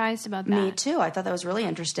really surprised about that. Me too. I thought that was really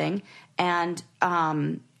interesting. And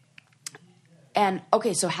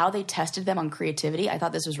okay, so how they tested them on creativity, I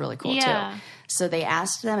thought this was really cool Yeah. too. So they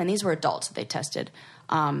asked them, and these were adults that they tested.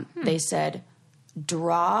 They said,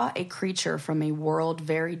 draw a creature from a world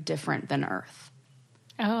very different than Earth.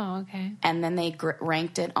 Oh, okay. And then they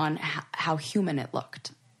ranked it on how human it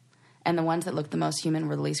looked. And the ones that looked the most human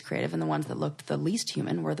were the least creative, and the ones that looked the least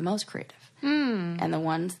human were the most creative. And the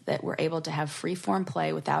ones that were able to have free-form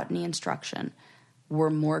play without any instruction were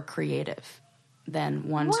more creative than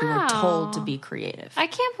ones who were told to be creative. I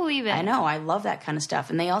can't believe it. I know. I love that kind of stuff.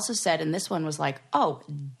 And they also said, and this one was like, oh,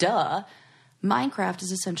 duh, Minecraft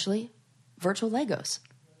is essentially virtual Legos.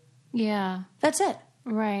 Yeah. That's it.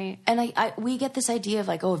 Right. And we get this idea of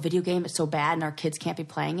like, oh, a video game is so bad and our kids can't be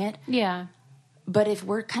playing it. Yeah. But if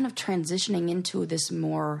we're kind of transitioning into this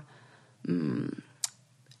more,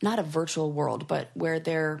 not a virtual world, but where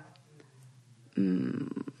they're,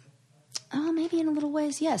 maybe in a little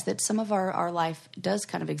ways, yes, that some of our life does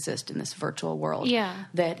kind of exist in this virtual world. Yeah.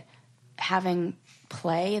 That having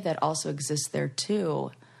play that also exists there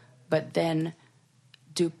too, but then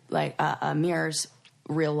mirrors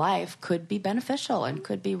real life could be beneficial and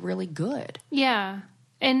could be really good. Yeah.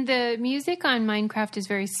 And the music on Minecraft is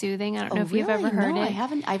very soothing. I don't know if you've ever heard No, it. I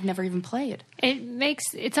haven't. I've never even played.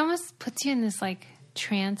 It almost puts you in this like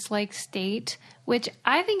trance-like state, which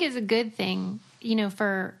I think is a good thing,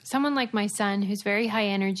 for someone like my son who's very high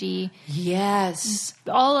energy, Yes.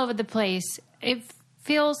 all over the place. It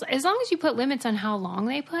feels, as long as you put limits on how long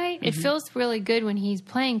they play, it feels really good when he's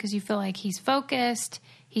playing because you feel like he's focused,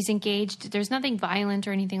 he's engaged. There's nothing violent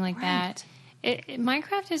or anything like that.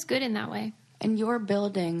 Minecraft is good in that way. And you're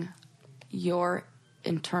building your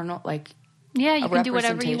internal, Yeah, a you can do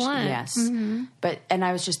whatever you want. Yes. Mm-hmm. And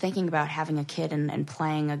I was just thinking about having a kid and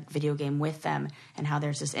playing a video game with them and how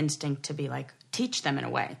there's this instinct to be like, teach them in a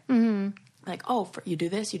way. Mm-hmm. Like, you do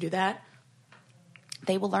this, you do that.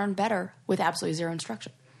 They will learn better with absolutely zero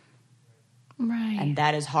instruction. Right. And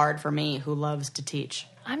that is hard for me who loves to teach.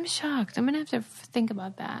 I'm shocked. I'm going to have to think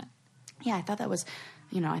about that. Yeah, I thought that was,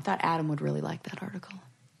 I thought Adam would really like that article.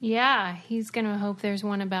 Yeah, he's going to hope there's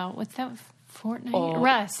one about, what's that, Fortnite? Oh,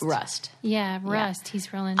 Rust. Yeah, Rust. Yeah.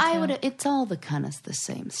 He's real into. It's all the kind of the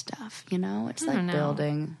same stuff, It's like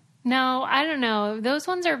building. No, I don't know. Those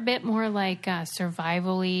ones are a bit more like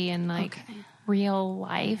survival-y and like real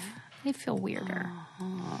life. They feel weirder.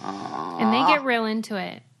 And they get real into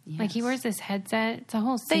it. Yes. Like he wears this headset. It's a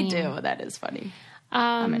whole scene. They do. That is funny.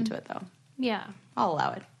 I'm into it though. Yeah. I'll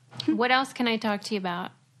allow it. What else can I talk to you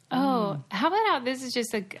about? Oh, how about this is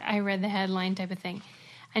just I read the headline type of thing.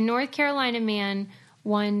 A North Carolina man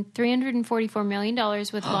won $344 million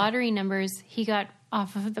with lottery numbers he got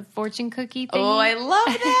off of the fortune cookie thing. Oh, I love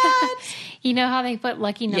that. You know how they put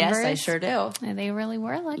lucky numbers? Yes, I sure do. And they really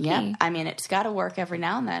were lucky. Yeah, I mean, it's got to work every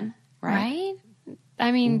now and then, right? Right?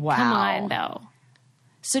 I mean, Wow. come on, though.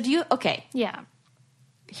 So do you, okay, Yeah.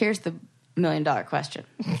 here's the $1 million question.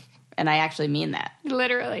 And I actually mean that.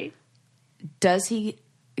 Literally. Does he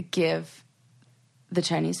give the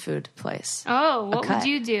Chinese food place? Oh, what cut? would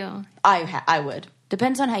you do? I would.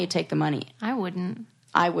 Depends on how you take the money. I wouldn't.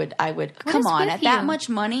 I would. Come is on, with at that you? much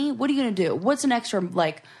money, what are you going to do? What's an extra,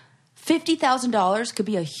 like, $50,000 could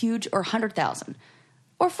be a huge, or $100,000.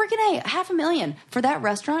 Or freaking $500,000 for that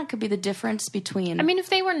restaurant could be the difference between. I mean, if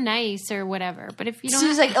they were nice or whatever, but if you don't, so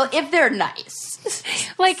it's like, oh, if they're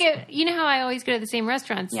nice. like, you know how I always go to the same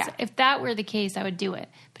restaurants. Yeah. If that were the case, I would do it.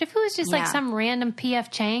 But if it was just like Yeah. some random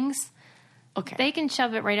PF Chang's, Okay. they can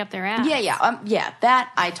shove it right up their ass. Yeah.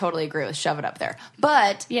 That I totally agree with. Shove it up there.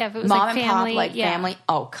 But Yeah, if it was mom like and family, pop, like yeah. family.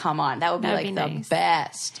 Oh, come on, that would be That'd like be the nice.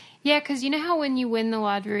 best. Yeah, because you know how when you win the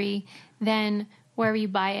lottery, then wherever you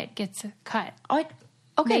buy it gets a cut. Oh,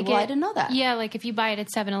 okay, well, I didn't know that. Yeah, like if you buy it at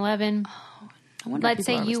 7-Eleven, I wonder if let's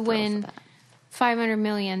people say are you always thrilled win for that. $500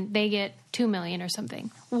 million, they get $2 million or something.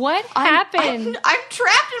 What happened? I'm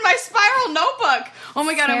trapped in my spiral notebook. Oh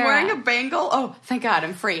my God, I'm Sarah. wearing a bangle. Oh, thank God,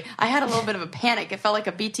 I'm free. I had a little bit of a panic. It felt like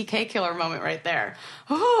a BTK killer moment right there.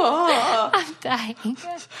 Oh, I'm dying.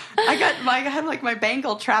 I had like my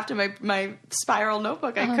bangle trapped in my spiral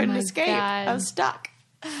notebook. I couldn't my escape. God. I was stuck.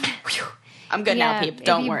 Whew. I'm good Yeah, now, Peep. if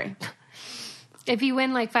Don't you- worry. If you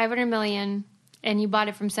win like $500 million and you bought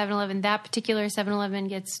it from 7-Eleven, that particular 7-Eleven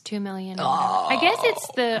gets $2 million. or whatever. I guess it's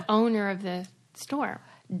the owner of the store.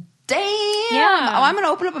 Damn. Yeah. Oh, I'm going to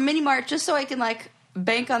open up a mini mart just so I can like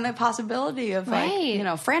bank on the possibility of like,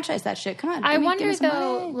 Right. franchise that shit. Come on. I give me wonder some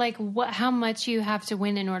though, money. like how much you have to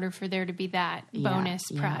win in order for there to be that bonus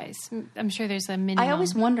yeah. prize. I'm sure there's a minimum. I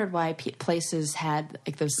always wondered why places had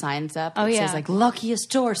like those signs up. Oh, that yeah. says like luckiest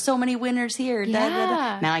store, so many winners here. Da, da, da.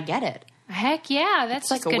 Yeah. Now I get it. Heck yeah, that's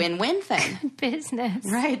It's like just a good win-win thing, business.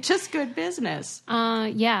 right? Just good business.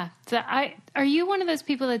 Yeah. So are you one of those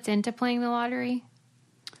people that's into playing the lottery?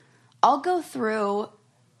 I'll go through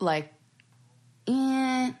like,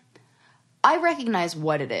 I recognize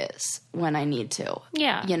what it is when I need to.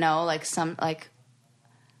 Yeah. Like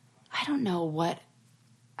I don't know what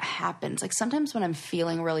happens. Like sometimes when I'm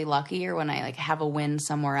feeling really lucky or when I like have a win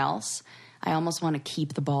somewhere else, I almost want to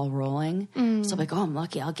keep the ball rolling. So I'm like, oh, I'm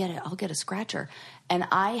lucky. I'll get it. I'll get a scratcher. And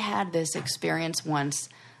I had this experience once,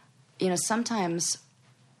 sometimes,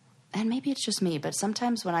 and maybe it's just me, but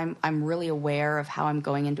sometimes when I'm really aware of how I'm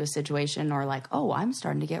going into a situation or like, oh, I'm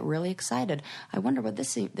starting to get really excited. I wonder what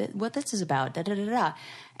this is about. Da, da, da, da.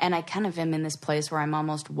 And I kind of am in this place where I'm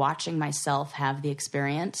almost watching myself have the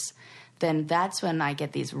experience. Then that's when I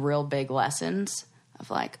get these real big lessons of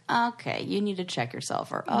like, okay, you need to check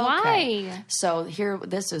yourself, or okay. Why? So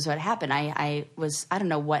this is what happened. I don't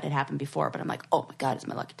know what had happened before, but I'm like, oh my God, it's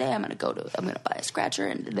my lucky day. I'm gonna buy a scratcher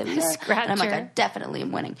and I'm like, I definitely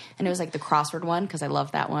am winning. And it was like the crossword one, because I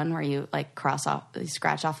love that one where you like you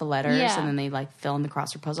scratch off the letters Yeah. and then they like fill in the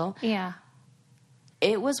crossword puzzle. Yeah.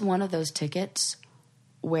 It was one of those tickets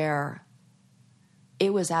where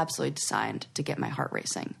it was absolutely designed to get my heart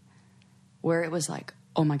racing, where it was like,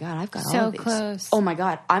 oh my God, I've got So all of these. close. Oh my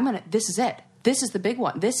God, this is it. This is the big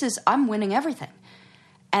one. I'm winning everything.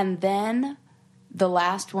 And then the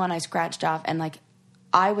last one I scratched off, and like,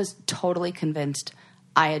 I was totally convinced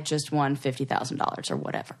I had just won $50,000 or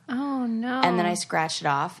whatever. Oh no. And then I scratched it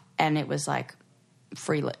off, and it was like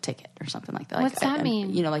free lit ticket or something like that. What's that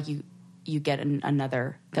mean? Like you get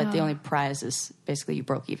another, that the only prize is basically you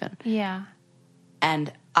broke even. Yeah.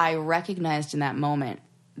 And I recognized in that moment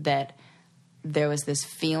that there was this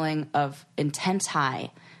feeling of intense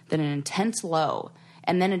high, then an intense low,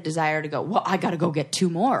 and then a desire to go, well, I got to go get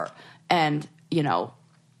two more. And, and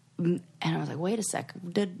I was like, wait a sec.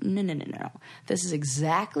 No. This is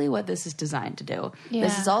exactly what this is designed to do. Yeah.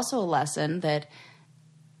 This is also a lesson that,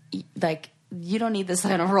 like, you don't need this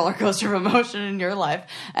kind of roller coaster of emotion in your life.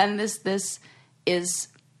 And this is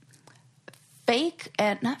fake,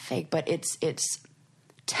 and not fake, but it's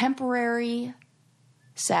temporary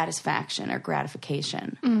satisfaction or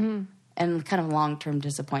gratification and kind of long-term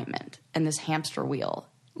disappointment and this hamster wheel.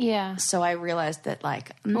 Yeah. So I realized that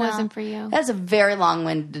like, It wasn't for you. That's a very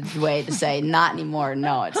long-winded way to say not anymore.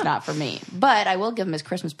 No, it's not for me. But I will give them as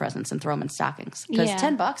Christmas presents and throw them in stockings, because Yeah.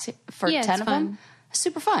 $10 for Yeah, 10 it's of them fun. is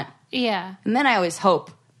super fun. Yeah. And then I always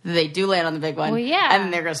hope they do land on the big one. Well, yeah.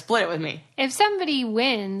 And they're going to split it with me. If somebody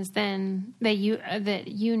wins, then that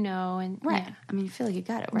you know, and Right. yeah. I mean, you feel like you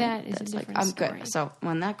got it, right? That is That's a different I'm story. good. So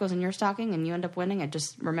when that goes in your stocking and you end up winning, I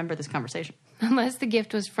just remember this conversation. Unless the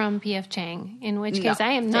gift was from P.F. Chang, in which No. case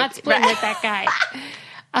I am not splitting with that guy.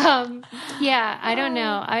 Yeah, I don't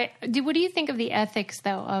know. What do you think of the ethics,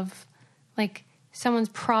 though, of like someone's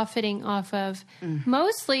profiting off of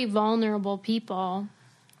mostly vulnerable people,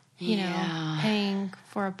 you know, paying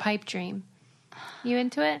for a pipe dream? You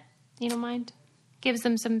into it? You don't mind? Gives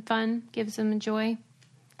them some fun, gives them joy.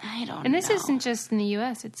 I don't know. And this isn't just in the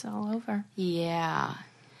U.S., it's all over. Yeah.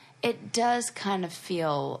 It does kind of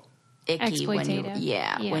feel icky when you,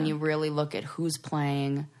 Exploitative. when you really look at who's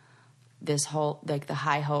playing this whole, like the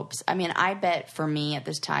high hopes. I mean, I bet for me at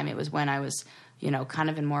this time, it was when I was, you know, kind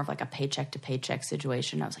of in more of like a paycheck to paycheck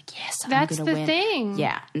situation. I was like, yes, I'm going to win. That's the thing.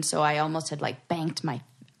 Yeah. And so I almost had like banked my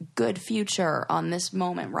good future on this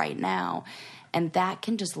moment right now. And that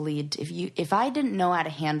can just lead to, if I didn't know how to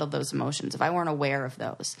handle those emotions, if I weren't aware of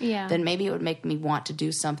those, then maybe it would make me want to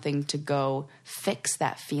do something to go fix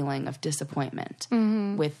that feeling of disappointment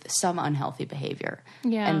with some unhealthy behavior.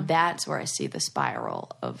 Yeah. And that's where I see the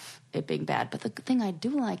spiral of it being bad. But the thing I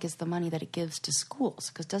do like is the money that it gives to schools,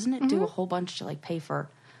 because doesn't it do a whole bunch to like pay for,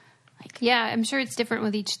 like, Yeah, I'm sure it's different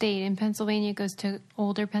with each state. In Pennsylvania, it goes to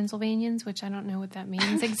older Pennsylvanians, which I don't know what that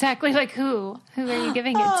means exactly. Like who are you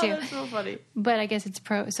giving it to? that's so funny. But I guess it's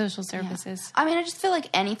pro social services. I mean, I just feel like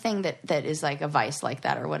anything that is like a vice like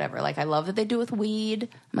that or whatever. Like, I love that they do with weed.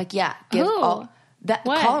 I'm like, yeah, give Ooh. all that.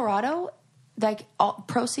 What? Colorado, like all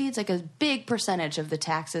proceeds, like a big percentage of the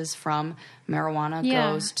taxes from marijuana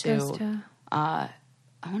goes to I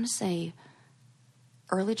want to say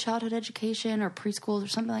early childhood education or preschools or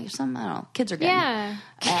something like something. I don't know. Kids are getting Yeah,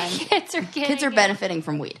 it. And kids are benefiting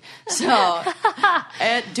from weed. So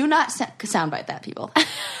do not soundbite that, people.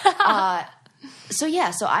 So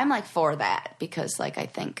yeah, so I'm like for that, because like I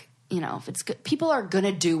think, you know, if it's good, people are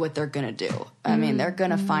gonna do what they're gonna do. I mean, they're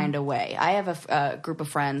gonna find a way. I have a group of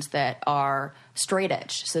friends that are straight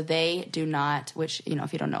edge, so they do not. Which, you know,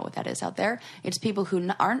 if you don't know what that is out there, it's people who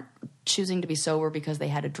aren't choosing to be sober because they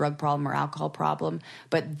had a drug problem or alcohol problem,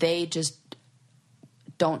 but they just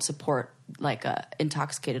don't support like a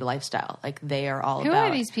intoxicated lifestyle. Like they are all Who about.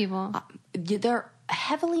 are these people? They're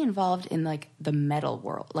heavily involved in like the metal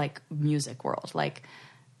world, like music world, like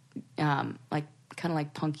kind of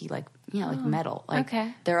like punky, like, you know, like metal. Like,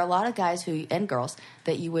 okay. There are a lot of guys and girls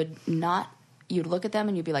that you'd look at them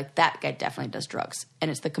and you'd be like, that guy definitely does drugs,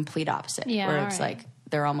 and it's the complete opposite. Yeah, where it's right. like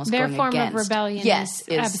they're almost Their going form against. of rebellion Yes,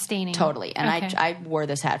 is abstaining. Totally. And Okay. I wore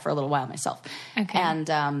this hat for a little while myself. Okay. And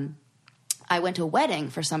I went to a wedding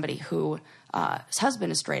for somebody who his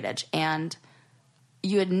husband is straight edge, and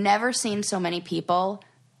you had never seen so many people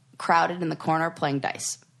crowded in the corner playing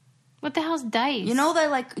dice. What the hell's dice? You know, they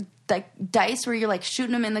like dice where you're like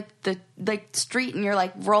shooting them in the like street, and you're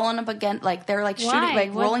like rolling up against, like they're like shooting, Why?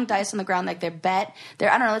 like What? rolling dice on the ground, like they're I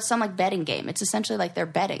don't know, it's some like betting game. It's essentially like they're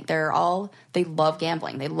betting. They love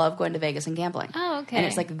gambling. They love going to Vegas and gambling. Oh, okay. And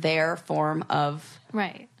it's like their form of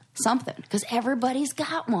right. something, because everybody's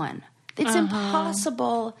got one. It's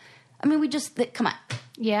impossible. I mean, come on.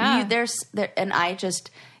 Yeah.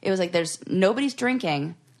 It was like there's nobody's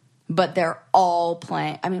drinking, but they're all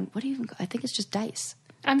playing. I mean, I think it's just dice.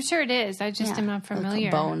 I'm sure it is. I just am not familiar.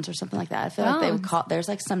 Like bones or something like that. I feel like they would Bones. call, there's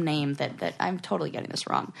like some name that I'm totally getting this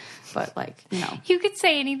wrong, but like, you know. You could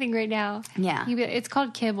say anything right now. Yeah. You'd be like, it's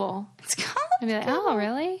called kibble. It's called. I'd be like, oh,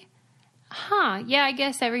 really? Huh. Yeah, I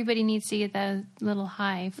guess everybody needs to get that little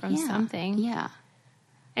high from something. Yeah.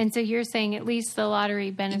 And so you're saying at least the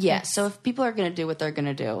lottery benefits. Yeah. So if people are going to do what they're going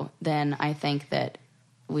to do, then I think that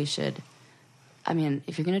we should, I mean,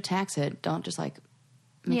 if you're going to tax it, don't just like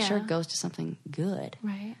make sure it goes to something good.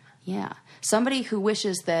 Right. Yeah. Somebody who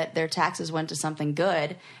wishes that their taxes went to something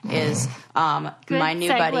good is my new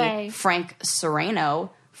buddy, segue. Frank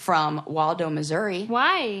Serrano from Waldo, Missouri.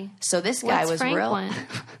 Why? So this guy What's was Frank real. want?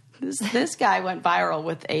 This guy went viral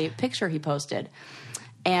with a picture he posted.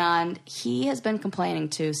 And he has been complaining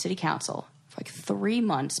to city council for like 3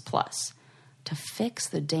 months plus to fix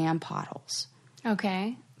the damn potholes.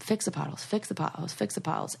 Okay. Fix the potholes, fix the potholes, fix the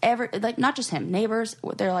potholes. Like, not just him, neighbors,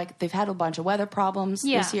 they're like, they've had a bunch of weather problems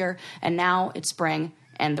this year, and now it's spring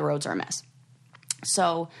and the roads are a mess.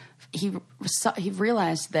 So he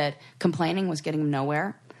realized that complaining was getting him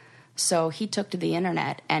nowhere. So he took to the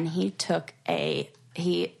internet and he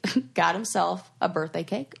got himself a birthday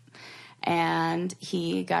cake, and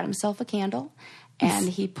he got himself a candle, And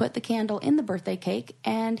he put the candle in the birthday cake,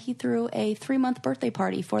 and he threw a 3-month birthday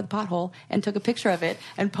party for the pothole and took a picture of it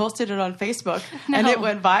and posted it on Facebook. No. And it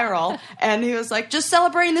went viral. And he was like, just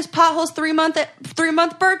celebrating this pothole's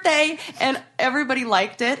 3-month birthday. And everybody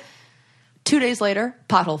liked it. 2 days later,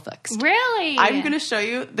 pothole fixed. Really? I'm going to show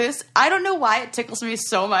you this. I don't know why it tickles me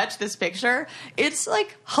so much, this picture. It's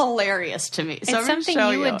like hilarious to me. So it's I'm something show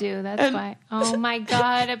you would do. That's why. Oh my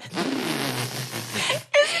God.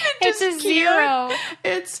 It's a cute? 0.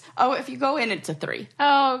 It's, if you go in, it's a 3.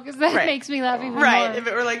 Oh, because that Right. makes me laugh even Right. more. If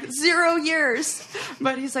it were like 0 years.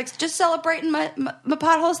 But he's like, just celebrating my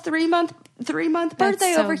pothole's 3-month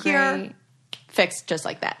birthday so over here. great. Fixed just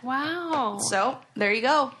like that. Wow. So there you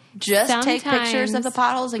go. Just take pictures of the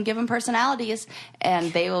potholes and give them personalities,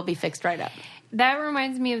 and they will be fixed right up. That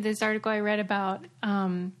reminds me of this article I read about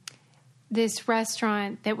this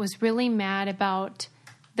restaurant that was really mad about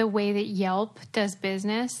the way that Yelp does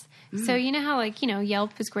business. So you know how, like,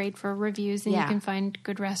 Yelp is great for reviews and you can find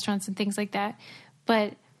good restaurants and things like that.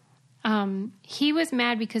 But he was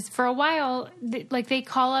mad because for a while, they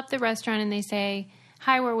call up the restaurant and they say,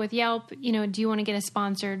 hi, we're with Yelp. Do you want to get a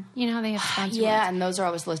sponsored? You know how they have sponsored Yeah, ones? and those are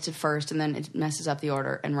always listed first, and then it messes up the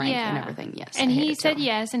order and rank and everything. Yes. And I hate he it said too.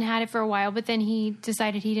 yes and had it for a while, but then he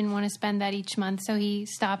decided he didn't want to spend that each month, so he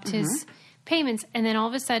stopped his payments. And then all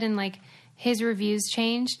of a sudden, like, his reviews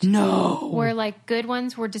changed. No. Where, like, good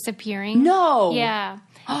ones were disappearing. No. Yeah.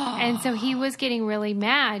 And so he was getting really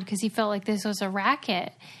mad because he felt like this was a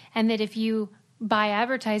racket. And that if you buy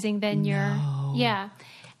advertising, then you're... Yeah.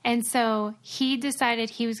 And so he decided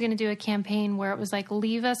he was going to do a campaign where it was like,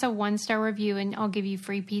 leave us a 1-star review and I'll give you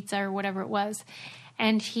free pizza or whatever it was.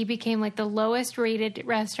 And he became like the lowest rated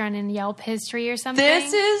restaurant in Yelp history or something.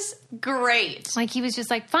 This is great. Like, he was just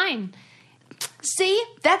like, fine. See?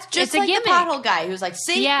 That's just It's a like the gimmick. pothole guy who's like,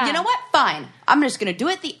 see, Yeah. you know what? Fine. I'm just going to do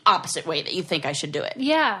it the opposite way that you think I should do it.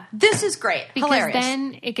 Yeah. This is great. Because Hilarious.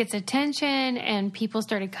 then it gets attention and people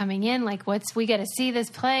started coming in like, we got to see this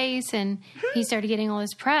place. And he started getting all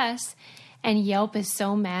this press. And Yelp is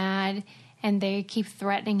so mad. And they keep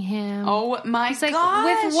threatening him. Oh my He's like,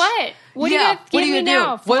 gosh. with what? What are you going to give me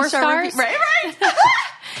now? 4 stars? Right.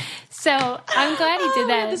 So I'm glad he did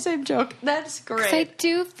I had that. the same joke. That's great. 'Cause I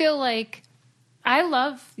do feel like I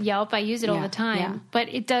love Yelp. I use it all Yeah, the time. yeah. But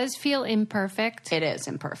it does feel imperfect. It is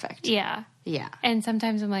imperfect. Yeah. Yeah. And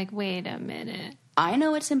sometimes I'm like, wait a minute. I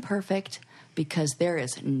know it's imperfect because there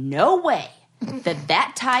is no way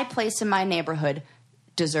that Thai place in my neighborhood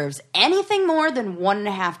deserves anything more than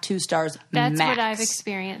 1.5, 2 stars That's max. what I've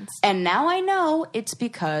experienced. And now I know it's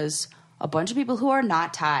because a bunch of people who are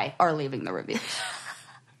not Thai are leaving the reviews.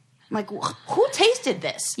 I'm like, who tasted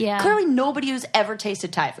this? Yeah. Clearly nobody who's ever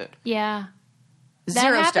tasted Thai food. Yeah. That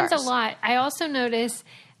 0 happens stars. a lot. I also notice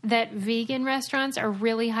that vegan restaurants are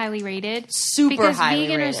really highly rated. Super because highly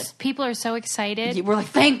vegan rated. People are so excited. We're like,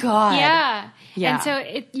 thank God. Yeah. Yeah. And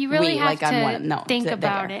so you really We, have like, I'm one- to no, think they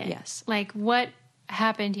about are, it. yes. Like, what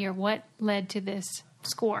happened here? What led to this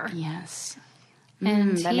score? Yes.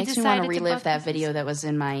 And That he makes me want decided to to relive buff that this. video that was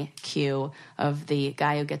in my queue of the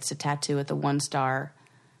guy who gets a tattoo at the 1-star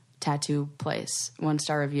tattoo place,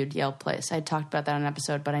 1-star reviewed Yelp place. I had talked about that on an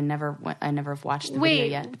episode, but I never have watched the video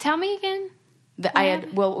Wait, yet. tell me again.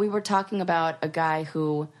 We were talking about a guy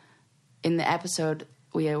who, in the episode,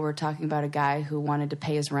 we were talking about a guy who wanted to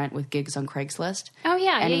pay his rent with gigs on Craigslist. Oh,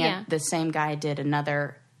 yeah, and yeah. The same guy did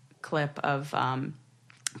another clip of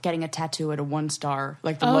getting a tattoo at a 1-star,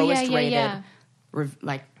 like the Oh, yeah, lowest yeah, rated, yeah.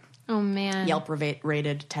 like Oh, man. Yelp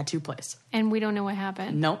rated tattoo place. And we don't know what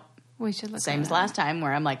happened. Nope. We should look Same that as up. last time,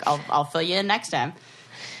 where I'm like, I'll fill you in next time.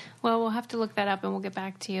 Well, we'll have to look that up and we'll get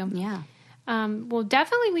back to you. Yeah. Well,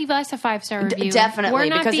 definitely leave us a 5-star review. Definitely, We're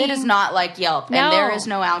not because it being- is not like Yelp, No. and there is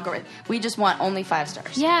no algorithm. We just want only 5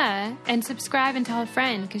 stars. Yeah, and subscribe and tell a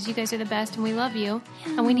friend because you guys are the best and we love you.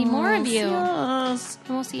 And we need more of you. Yes.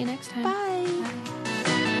 And we'll see you next time.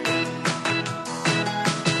 Bye.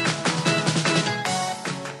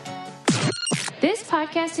 This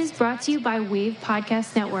podcast is brought to you by Wave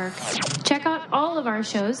Podcast Network. Check out all of our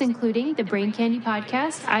shows, including the Brain Candy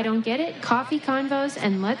Podcast, I Don't Get It, Coffee Convos,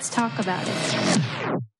 and Let's Talk About It.